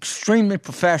always extremely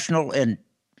professional and,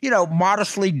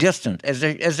 modestly distant, as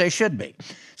they should be.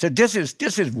 So this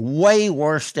is way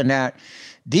worse than that.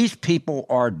 These people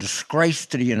are a disgrace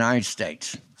to the United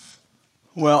States.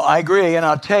 Well, I agree, and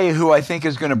I'll tell you who I think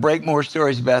is going to break more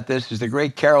stories about this is the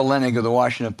great Carol Leonnig of the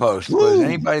Washington Post. Liz,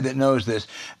 anybody that knows this,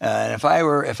 and if I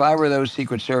were those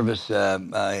Secret Service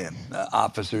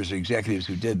officers or executives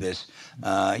who did this,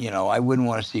 I wouldn't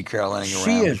want to see Carol Leonnig around.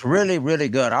 She is really, really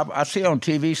good. I see her on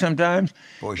TV sometimes.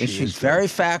 Boy, she's very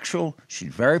factual.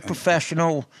 She's very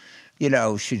professional.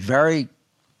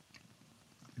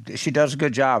 She does a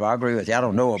good job. I agree with you. I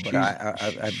don't know her, but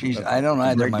I don't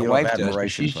either. My wife does.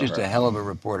 But she's just a hell of a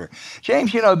reporter.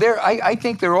 James, I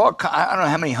think they're all. I don't know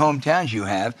how many hometowns you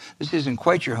have. This isn't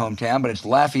quite your hometown, but it's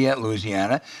Lafayette,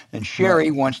 Louisiana. And Sherry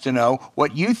wants to know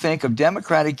what you think of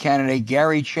Democratic candidate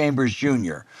Gary Chambers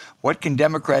Jr. What can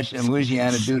Democrats in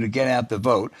Louisiana do to get out the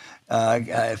vote?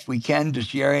 If we can,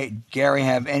 does Gary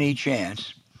have any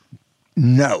chance?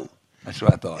 No. That's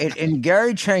what I thought. And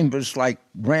Gary Chambers,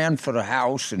 ran for the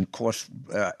House, and of course,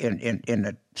 in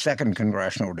the 2nd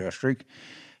Congressional District.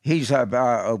 He's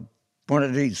one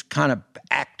of these kind of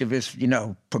activists,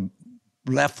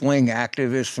 left-wing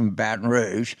activists from Baton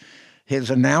Rouge. His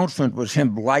announcement was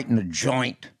him lighting a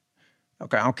joint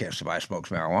Okay, I don't care if somebody smokes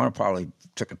marijuana. I probably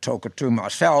took a toke or two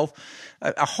myself.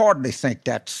 I hardly think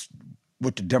that's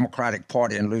what the Democratic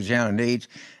Party in Louisiana needs.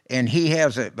 And he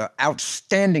has an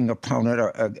outstanding opponent,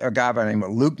 a guy by the name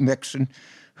of Luke Nixon,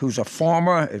 who's a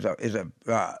former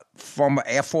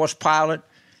Air Force pilot.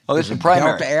 Oh, this is a a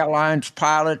primary. Delta Airlines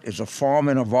pilot, is a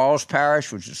farmer in Avals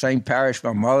Parish, which is the same parish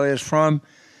my mother is from.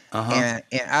 And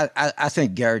I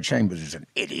think Gary Chambers is an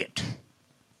idiot.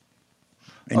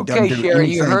 And Okay, Sherry,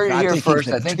 you heard it here first.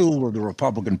 He's a tool of the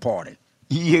Republican Party.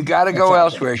 You got to go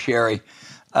elsewhere, Sherry.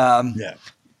 Yeah.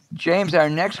 James, our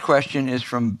next question is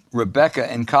from Rebecca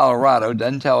in Colorado.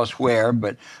 Doesn't tell us where,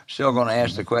 but still going to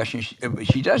ask the question.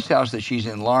 She does tell us that she's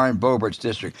in Lauren Boebert's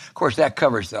district. Of course, that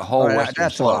covers the whole western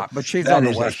that's slope. A lot, but she's that on the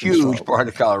is western a huge slope. part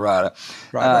of Colorado.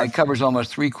 Right. It covers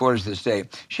almost 3/4 of the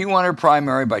state. She won her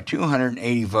primary by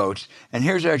 280 votes, and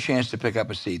here's our chance to pick up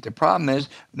a seat. The problem is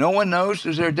no one knows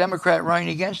is there a Democrat running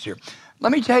against her.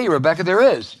 Let me tell you, Rebecca, there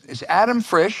is. It's Adam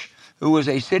Frisch, who was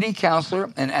a city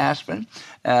councilor in Aspen.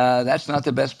 That's not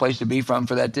the best place to be from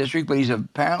for that district, but he's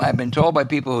apparently, I've been told by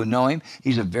people who know him,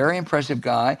 he's a very impressive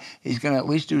guy. He's going to at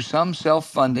least do some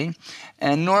self-funding.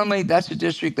 And normally that's a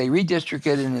district, they redistrict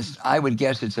it, and I would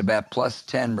guess it's about plus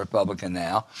 10 Republican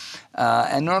now.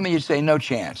 And normally you'd say no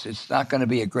chance. It's not going to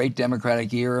be a great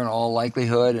Democratic year in all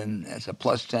likelihood, and it's a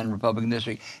plus 10 Republican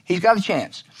district. He's got a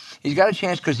chance. He's got a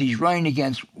chance because he's running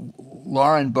against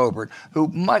Lauren Boebert,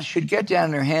 who should get down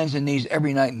on her hands and knees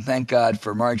every night and thank God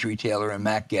for Marjorie Taylor and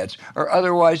Matt Gaetz, or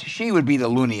otherwise she would be the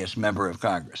looniest member of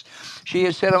Congress. She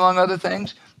has said, among other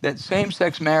things, that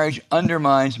same-sex marriage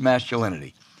undermines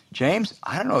masculinity. James,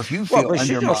 I don't know if you feel undermined.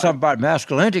 She knows something about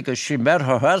masculinity because she met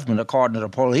her husband, according to the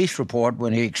police report,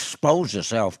 when he exposed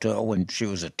himself to her when she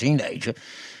was a teenager.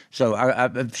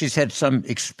 So she's had some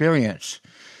experience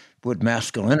with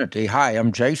masculinity. Hi,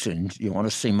 I'm Jason. You want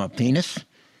to see my penis?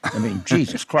 I mean,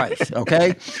 Jesus Christ,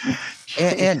 okay?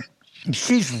 And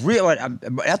she's really,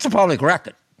 that's a public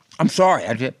record. I'm sorry.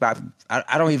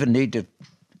 I don't even need to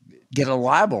get a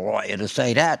libel lawyer to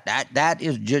say that. That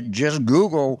is just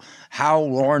Google how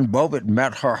Lauren Boebert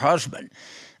met her husband.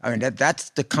 I mean,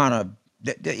 that's the kind of,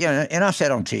 and I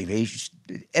said on TV,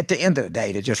 at the end of the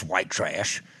day, they're just white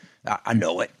trash. I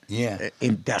know it. Yeah.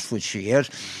 And that's what she is.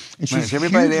 And she's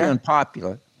hugely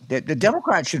unpopular. The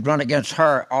Democrats should run against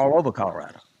her all over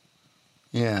Colorado.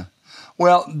 Yeah.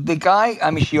 Well, the guy,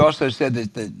 I mean, she also said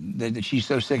that she's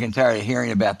so sick and tired of hearing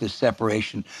about this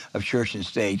separation of church and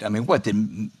state. I mean, what did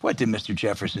Mr.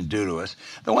 Jefferson do to us?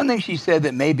 The one thing she said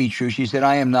that may be true, she said,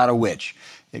 I am not a witch.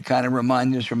 It kind of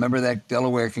reminded us, remember that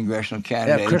Delaware congressional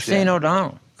candidate? Yeah, Christine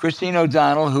O'Donnell. Christine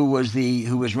O'Donnell, who was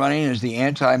running as the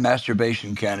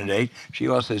anti-masturbation candidate. She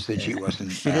also said she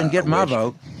wasn't. She didn't get my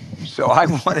vote. So I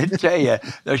want to tell you,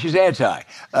 no, she's anti.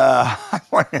 I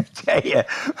want to tell you,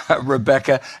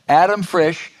 Rebecca, Adam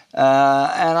Frisch,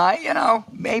 and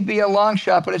maybe a long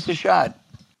shot, but it's a shot.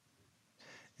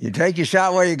 You take your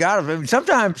shot where you got it.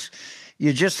 Sometimes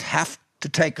you just have to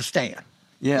take a stand.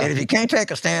 Yeah. And if you can't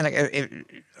take a stand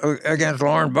against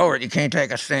Lauren Boebert, you can't take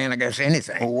a stand against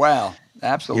anything. Wow,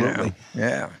 absolutely.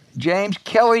 Yeah. James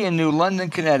Kelly in New London,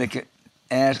 Connecticut,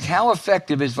 asked how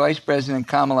effective is Vice President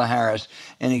Kamala Harris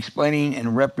in explaining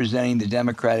and representing the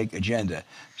Democratic agenda?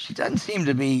 She doesn't seem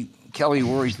to be, Kelly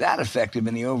worries, that effective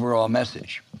in the overall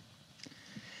message.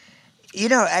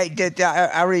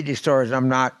 I read these stories. I'm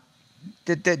not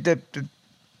to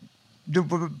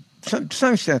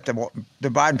some extent, the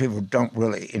Biden people don't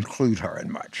really include her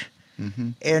in much. Mm-hmm.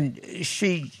 And it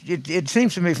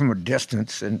seems to me from a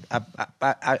distance, and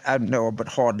I know her but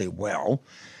hardly well,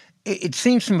 it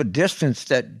seems from a distance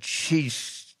that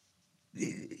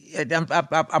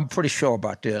I'm pretty sure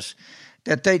about this,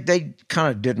 that they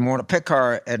kind of didn't want to pick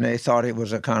her, and they thought it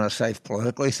was a kind of safe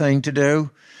politically thing to do.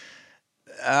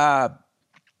 But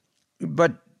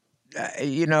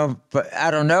I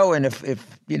don't know. And if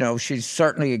she's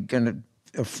certainly going to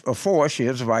afford, she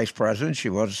is a vice president. She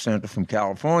was a senator from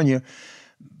California,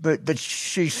 but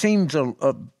she seems a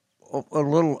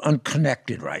little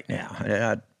unconnected right now. And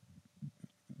I'd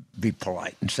be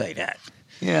polite and say that.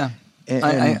 Yeah, and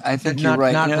I think you're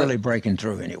right. Not really breaking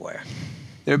through anywhere.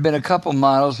 There have been a couple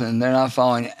models, and they're not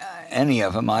following any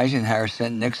of them. Eisenhower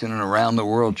sent Nixon on an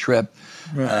around-the-world trip.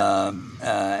 Right.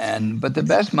 But the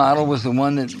best model was the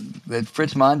one that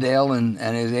Fritz Mondale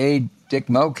and his aide Dick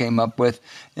Moe came up with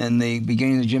in the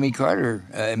beginning of the Jimmy Carter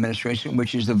administration,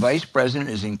 which is the vice president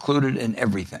is included in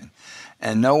everything.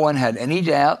 And no one had any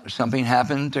doubt if something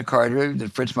happened to Carter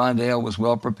that Fritz Mondale was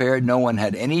well prepared. No one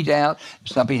had any doubt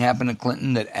if something happened to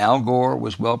Clinton that Al Gore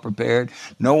was well prepared.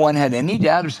 No one had any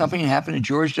doubt if something happened to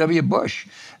George W. Bush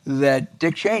that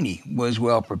Dick Cheney was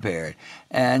well prepared.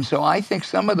 And so I think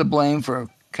some of the blame for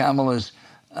Kamala's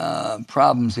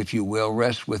problems, if you will,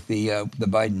 rests with the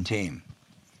Biden team.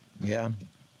 Yeah,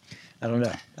 I don't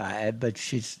know, but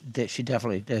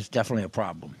there's definitely a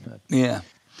problem. Yeah.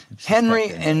 Henry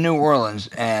in New Orleans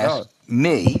asked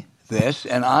me this,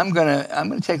 and I'm gonna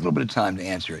take a little bit of time to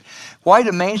answer it. Why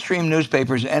do mainstream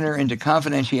newspapers enter into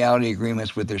confidentiality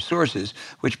agreements with their sources,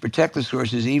 which protect the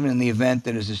sources even in the event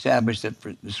that it is established that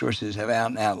the sources have out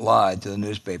and out lied to the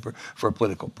newspaper for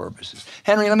political purposes?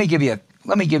 Henry, let me give you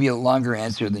a longer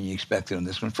answer than you expected on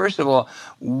this one. First of all,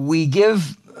 we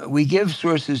give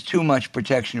sources too much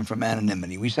protection from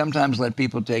anonymity. We sometimes let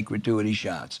people take gratuitous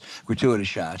shots.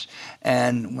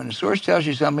 And when a source tells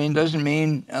you something, it doesn't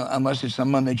mean, unless it's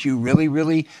someone that you really,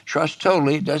 really trust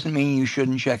totally, it doesn't mean you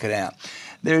shouldn't check it out.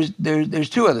 There's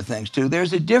two other things too.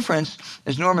 There's a difference,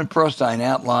 as Norman Pearlstein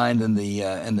outlined in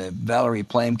the Valerie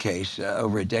Plame case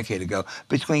over a decade ago,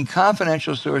 between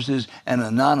confidential sources and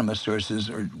anonymous sources,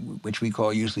 or which we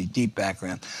call usually deep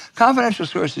background. Confidential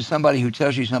source is somebody who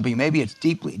tells you something. Maybe it's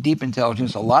deep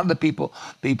intelligence. A lot of the people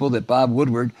that Bob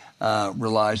Woodward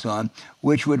relies on,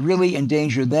 which would really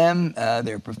endanger them,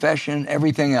 their profession,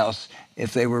 everything else,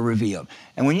 if they were revealed.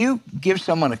 And when you give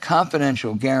someone a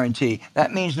confidential guarantee,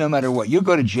 that means no matter what, you'll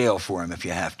go to jail for him if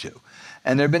you have to.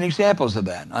 And there have been examples of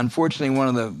that. Unfortunately, one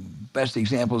of the best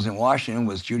examples in Washington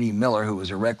was Judy Miller, who was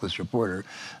a reckless reporter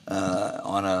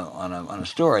on a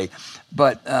story.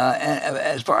 But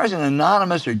as far as an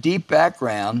anonymous or deep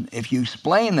background, if you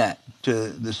explain that to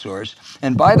the source,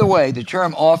 and by the way, the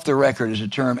term off the record is a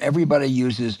term everybody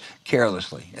uses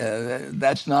carelessly.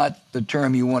 That's not the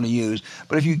term you want to use.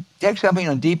 But if you take something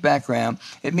on deep background,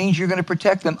 it means you're going to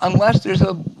protect them unless there's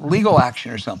a legal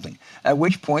action or something, at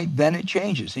which point then it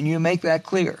changes, and you make that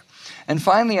clear. And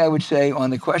finally, I would say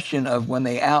on the question of when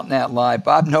they out and out lie,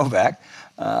 Bob Novak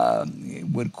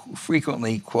would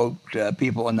frequently quote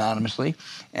people anonymously.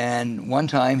 And one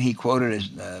time he quoted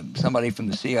somebody from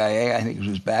the CIA, I think it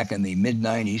was back in the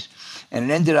mid-90s, and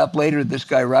it ended up later that this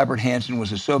guy, Robert Hansen,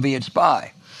 was a Soviet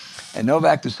spy. And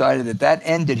Novak decided that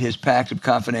ended his pact of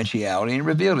confidentiality and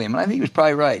revealed him. And I think he was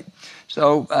probably right.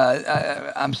 So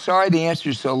I'm sorry the answer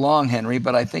is so long, Henry,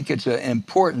 but I think it's an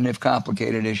important, if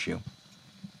complicated, issue.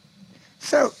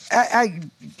 So, I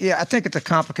think it's a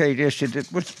complicated issue.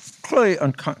 What's clearly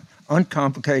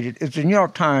uncomplicated is the New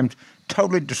York Times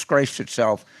totally disgraced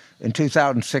itself in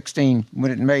 2016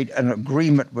 when it made an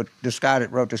agreement with this guy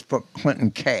that wrote this book,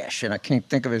 Clinton Cash, and I can't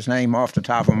think of his name off the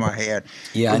top of my head.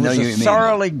 Yeah, I know you mean. It was a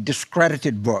thoroughly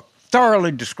discredited book,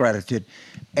 thoroughly discredited,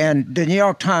 and the New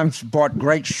York Times brought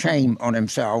great shame on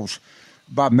themselves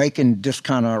by making this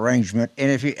kind of arrangement.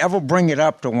 And if you ever bring it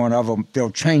up to one of them,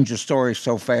 they'll change the story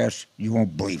so fast you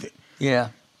won't believe it.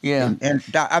 Yeah. And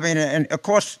I mean, and of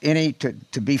course,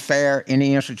 to be fair,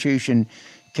 any institution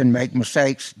can make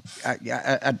mistakes.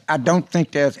 I don't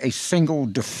think there's a single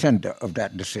defender of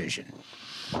that decision.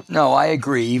 No, I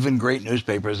agree. Even great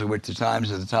newspapers, of which the Times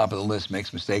is at the top of the list,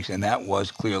 makes mistakes, and that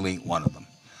was clearly one of them.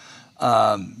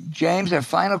 James, our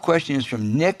final question is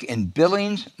from Nick in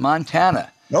Billings, Montana.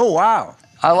 Oh, wow.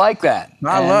 I like that.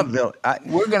 I love Bill.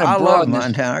 We're going to I blow love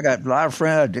Montana. I got a lot of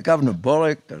friends. Governor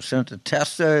Bullock, Senator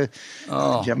Tester,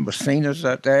 Jim Messina's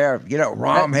up there. You know,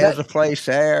 Rahm has a place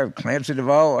there. Clancy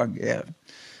DeVoe. Yeah.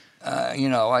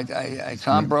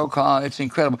 Tom Brokaw. It's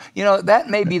incredible. You know, that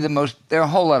may be the most. There are a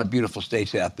whole lot of beautiful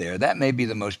states out there. That may be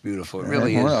the most beautiful. It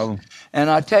really is. And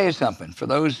I'll tell you something. For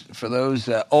those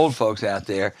old folks out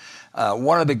there.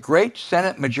 One of the great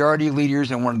Senate majority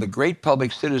leaders and one of the great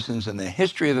public citizens in the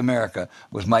history of America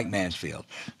was Mike Mansfield.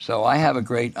 So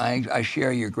I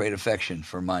share your great affection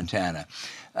for Montana.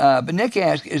 But Nick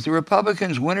asked, is the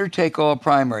Republicans' winner-take-all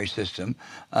primary system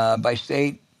by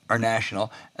state or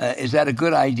national, is that a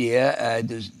good idea?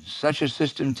 Does such a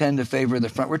system tend to favor the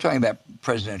front? We're talking about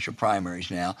presidential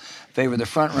primaries now. Favor the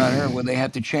front runner, or would they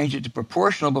have to change it to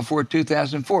proportional before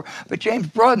 2004? But James,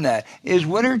 broaden that. Is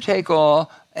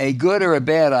winner-take-all a good or a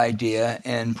bad idea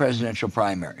in presidential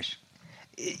primaries?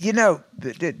 You know,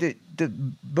 the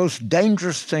most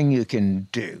dangerous thing you can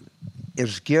do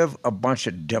is give a bunch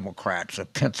of Democrats a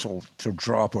pencil to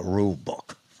draw up a rule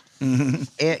book. Mm-hmm.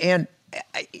 And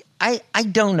I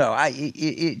don't know.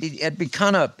 I'd be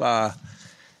kind of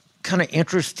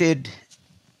interested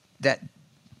that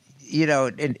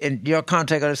and your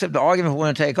contact on the argument for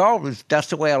winner take all is that's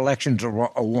the way elections are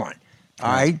won.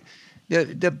 All right.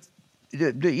 And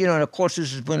of course,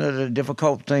 this is one of the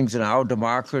difficult things in our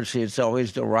democracy. It's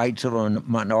always the rights of a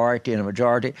minority and a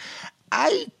majority.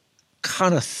 I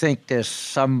kind of think there's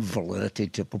some validity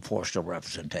to proportional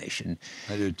representation.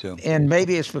 I do too. And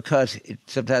maybe it's because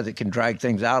sometimes it can drag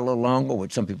things out a little longer,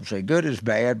 which some people say good is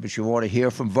bad, but you want to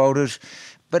hear from voters.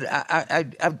 But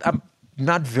I'm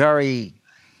not very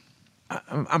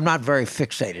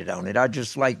fixated on it. I'm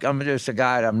just a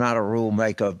guy. I'm not a rule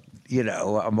maker.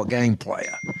 I'm a game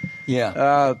player.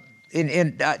 Yeah.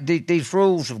 These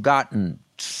rules have gotten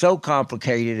so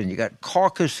complicated, and you got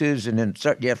caucuses, and then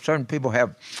certain people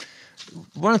have.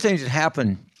 One of the things that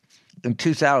happened in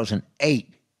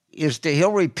 2008 is the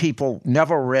Hillary people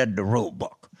never read the rule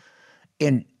book.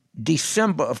 In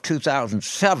December of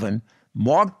 2007,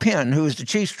 Mark Penn, who was the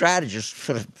chief strategist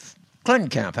for the Clinton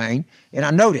campaign, and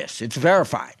I know this, it's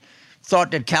verified,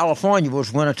 thought that California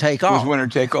was winner take all. Was winner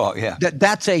take all, yeah.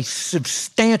 That's a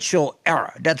substantial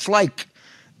error. That's like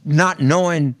not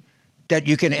knowing that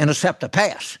you can intercept a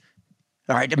pass.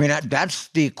 All right, I mean, that's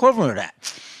the equivalent of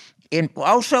that. And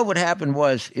also what happened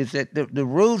is that the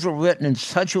rules were written in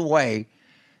such a way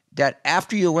that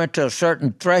after you went to a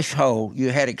certain threshold,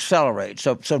 you had accelerate.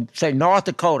 So say North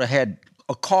Dakota had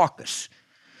a caucus.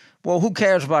 Well, who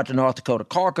cares about the North Dakota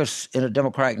caucus in a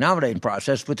Democratic nominating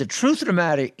process? But the truth of the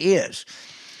matter is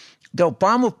the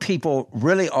Obama people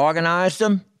really organized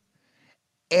them,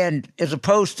 and as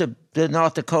opposed to the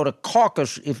North Dakota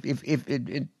caucus, if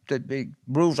the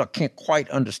rules I can't quite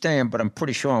understand, but I'm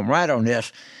pretty sure I'm right on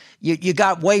this, you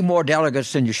got way more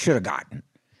delegates than you should have gotten.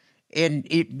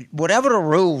 And whatever the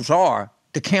rules are,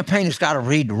 the campaign has got to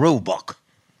read the rule book.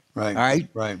 Right. All right?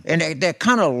 Right. And they're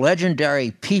kind of legendary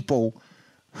people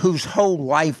whose whole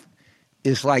life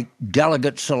is like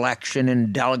delegate selection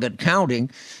and delegate counting.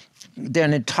 They're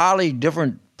an entirely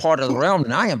different part of the realm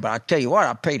than I am, but I tell you what,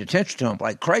 I paid attention to them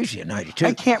like crazy in '92.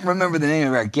 I can't remember the name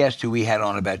of our guest who we had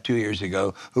on about 2 years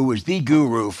ago, who was the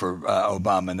guru for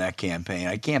Obama in that campaign.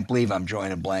 I can't believe I'm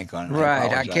drawing a blank on it.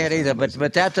 Right, I can't either,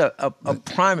 but that's a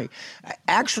primary.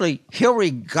 Actually, Hillary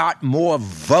got more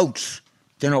votes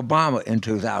than Obama in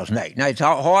 2008. Now, it's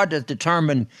hard to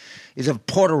determine, is it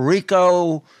Puerto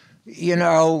Rico,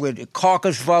 with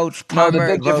caucus votes, primary No,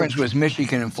 the big votes? difference was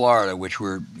Michigan and Florida, which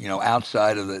were,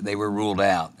 outside of they were ruled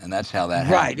out, and that's how that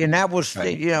happened. Right, and that was,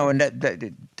 Right. and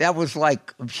that was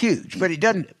like huge. But it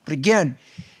doesn't, but again,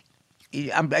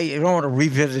 I don't want to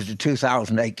revisit the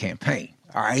 2008 campaign,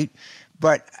 all right?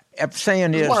 But I'm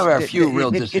saying is... One of our few real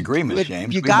disagreements,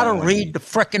 James. You got to read the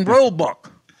frickin' rule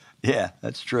book. Yeah,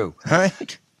 that's true.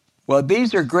 Right? Well,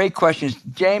 these are great questions.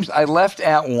 James, I left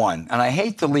out one, and I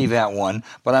hate to leave out one,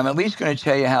 but I'm at least going to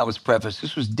tell you how it was prefaced.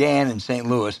 This was Dan in St.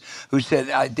 Louis, who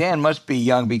said, Dan must be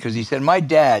young because he said, my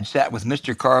dad sat with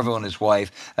Mr. Carville and his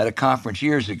wife at a conference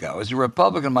years ago. As a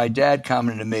Republican, my dad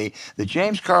commented to me that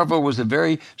James Carville was a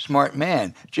very smart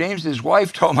man. James's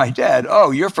wife told my dad, oh,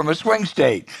 you're from a swing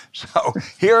state. So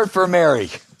hear it for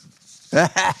Mary. I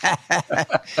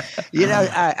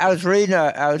was reading.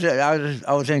 I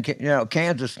was in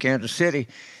Kansas City.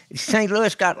 St.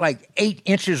 Louis got like 8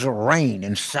 inches of rain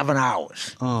in 7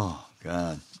 hours. Oh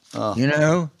God! Oh.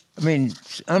 I mean,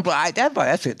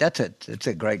 that's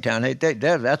a great town.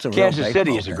 That's a real Kansas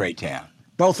City is a great town.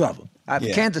 Both of them.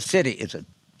 Yeah. Kansas City is a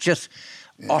just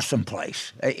awesome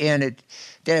place, and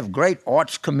they have great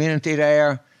arts community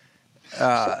there.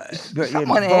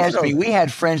 Someone asked me, we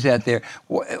had friends out there,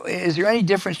 is there any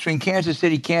difference between Kansas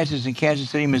City, Kansas, and Kansas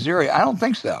City, Missouri? I don't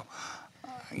think so.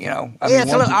 I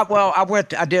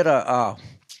did a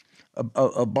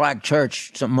black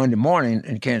church some Monday morning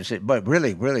in Kansas City, but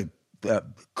really, really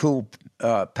cool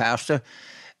pastor.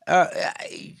 I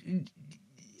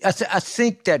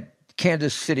think that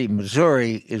Kansas City,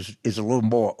 Missouri is a little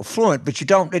more affluent, but you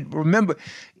don't remember.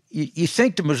 You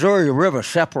think the Missouri River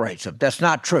separates them. That's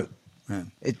not true.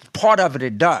 It's part of it.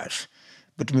 It does,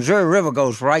 but the Missouri River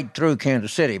goes right through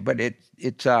Kansas City. But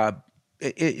it's a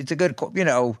good,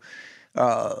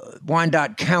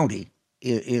 Wyandotte County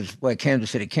is where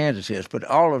Kansas City, Kansas is. But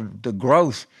all of the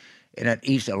growth in that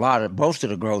most of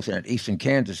the growth in that eastern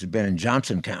Kansas has been in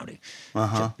Johnson County,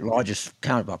 the largest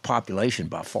county by population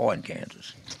by far in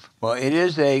Kansas. Well,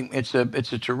 it's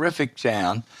a terrific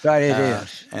town. Right, it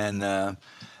is. And.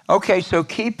 Okay, so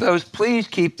please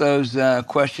keep those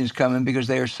questions coming because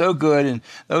they are so good, and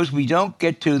those we don't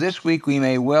get to this week, we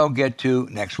may well get to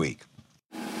next week.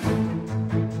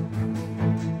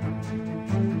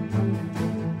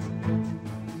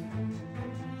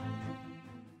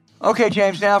 Okay,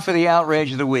 James, now for the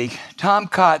outrage of the week. Tom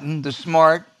Cotton, the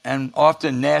smart and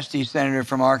often nasty senator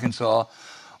from Arkansas,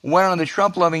 went on the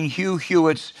Trump-loving Hugh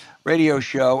Hewitt's radio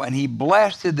show, and he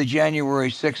blasted the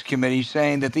January 6th committee,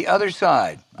 saying that the other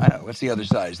side, I don't know, what's the other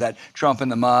side? Is that Trump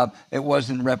and the mob? It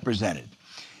wasn't represented.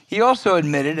 He also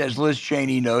admitted, as Liz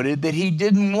Cheney noted, that he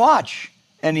didn't watch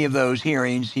any of those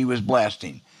hearings he was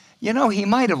blasting. You know, he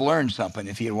might have learned something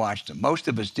if he had watched them. Most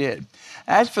of us did.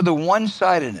 As for the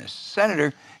one-sidedness,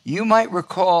 Senator, you might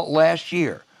recall last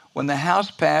year when the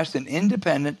House passed an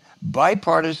independent,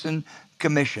 bipartisan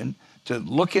commission to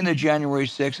look into January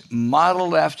 6th,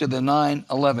 modeled after the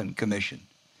 9/11 Commission.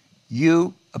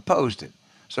 You opposed it.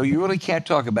 So you really can't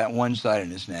talk about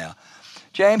one-sidedness now.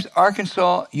 James,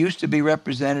 Arkansas used to be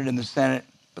represented in the Senate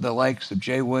by the likes of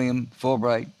J. William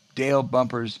Fulbright, Dale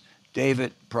Bumpers,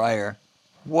 David Pryor.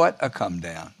 What a come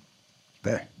down.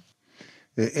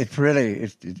 It's really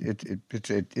it's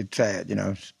sad, you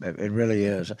know. It really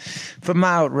is. For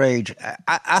my outrage,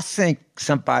 I think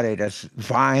somebody that's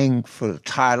vying for the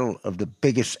title of the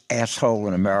biggest asshole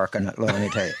in America. Let me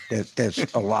tell you, there's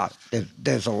a lot.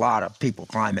 There's a lot of people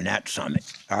climbing that summit.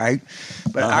 All right,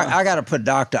 but I got to put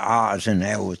Dr. Oz in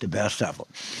there with the best of them.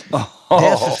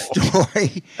 There's a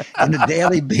story in the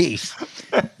Daily Beast.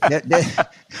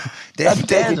 That's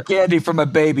taking candy from a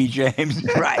baby, James.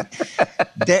 Right.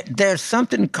 There's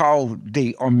something called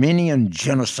the Armenian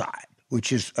Genocide,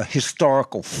 which is a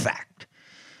historical fact,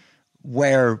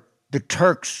 where the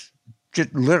Turks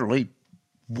just literally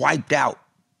wiped out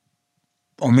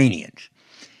Armenians.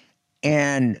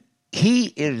 And he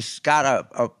is got a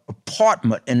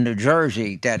apartment in New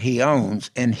Jersey that he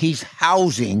owns, and he's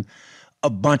housing a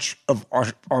bunch of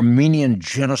Armenian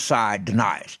genocide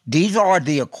deniers. These are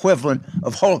the equivalent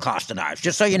of Holocaust deniers,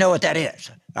 just so you know what that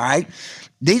is, all right?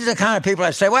 These are the kind of people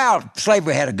that say, well,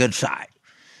 slavery had a good side.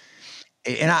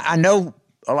 And I know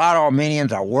a lot of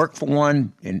Armenians. I worked for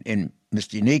one in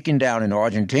Mr. Unikin down in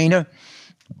Argentina,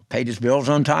 paid his bills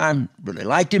on time, really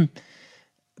liked him.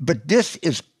 But this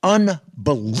is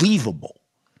unbelievable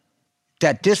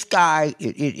that this guy,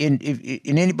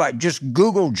 in anybody, just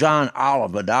Google John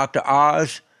Oliver, Dr.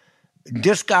 Oz,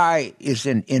 this guy is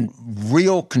in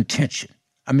real contention.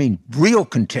 I mean, real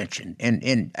contention.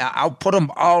 And I'll put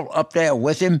them all up there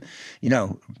with him. You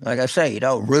know, like I say, you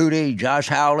know, Rudy, Josh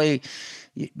Hawley,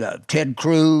 Ted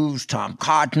Cruz, Tom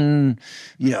Cotton,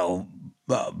 you know,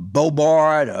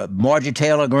 Bobart, Margie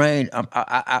Taylor Greene.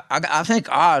 I think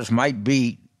Oz might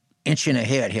be inching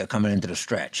ahead here coming into the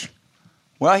stretch.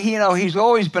 Well, you know, he's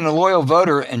always been a loyal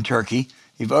voter in Turkey.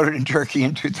 He voted in Turkey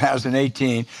in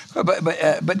 2018.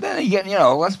 But then again, you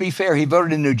know, let's be fair. He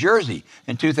voted in New Jersey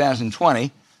in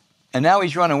 2020. And now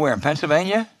he's running where, in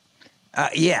Pennsylvania?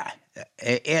 Yeah.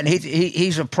 And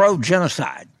he's a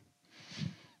pro-genocide.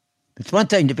 It's one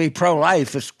thing to be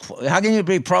pro-life. How can you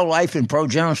be pro-life and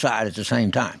pro-genocide at the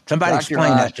same time? Somebody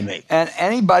explain that to me. And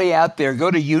anybody out there, go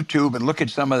to YouTube and look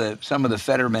at some of the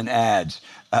Fetterman ads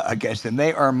against him.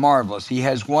 They are marvelous. He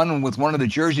has one with one of the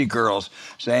Jersey girls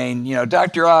saying, you know,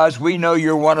 Dr. Oz, we know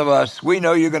you're one of us. We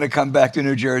know you're going to come back to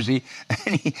New Jersey.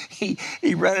 And he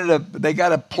rented they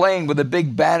got a plane with a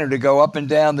big banner to go up and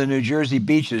down the New Jersey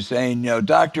beaches saying, you know,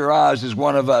 Dr. Oz is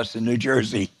one of us in New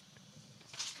Jersey.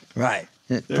 Right.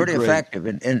 Pretty effective,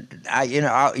 and I, you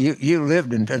know, you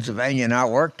lived in Pennsylvania and I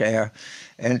worked there,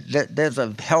 and there's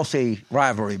a healthy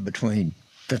rivalry between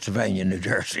Pennsylvania and New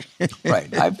Jersey.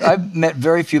 Right. I've met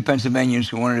very few Pennsylvanians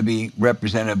who wanted to be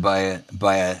represented by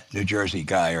a New Jersey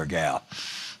guy or gal.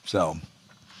 So,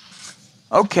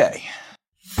 okay.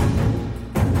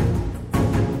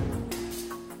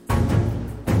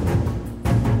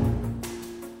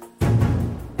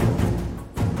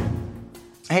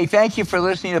 Hey, thank you for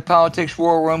listening to Politics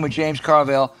War Room with James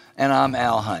Carville, and I'm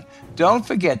Al Hunt. Don't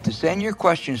forget to send your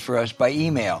questions for us by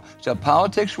email to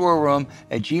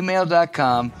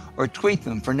politicswarroom@gmail.com or tweet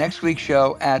them for next week's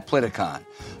show at Politicon.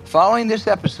 Following this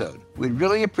episode, we'd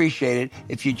really appreciate it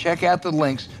if you check out the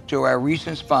links to our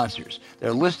recent sponsors.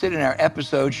 They're listed in our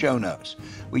episode show notes.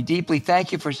 We deeply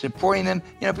thank you for supporting them,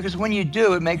 you know, because when you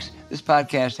do, it makes this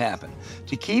podcast happen.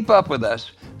 To keep up with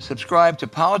us, subscribe to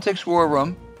Politics War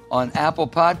Room on Apple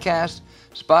Podcasts,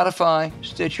 Spotify,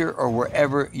 Stitcher, or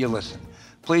wherever you listen.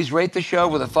 Please rate the show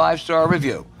with a 5-star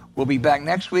review. We'll be back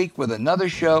next week with another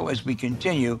show as we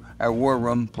continue our War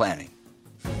Room planning.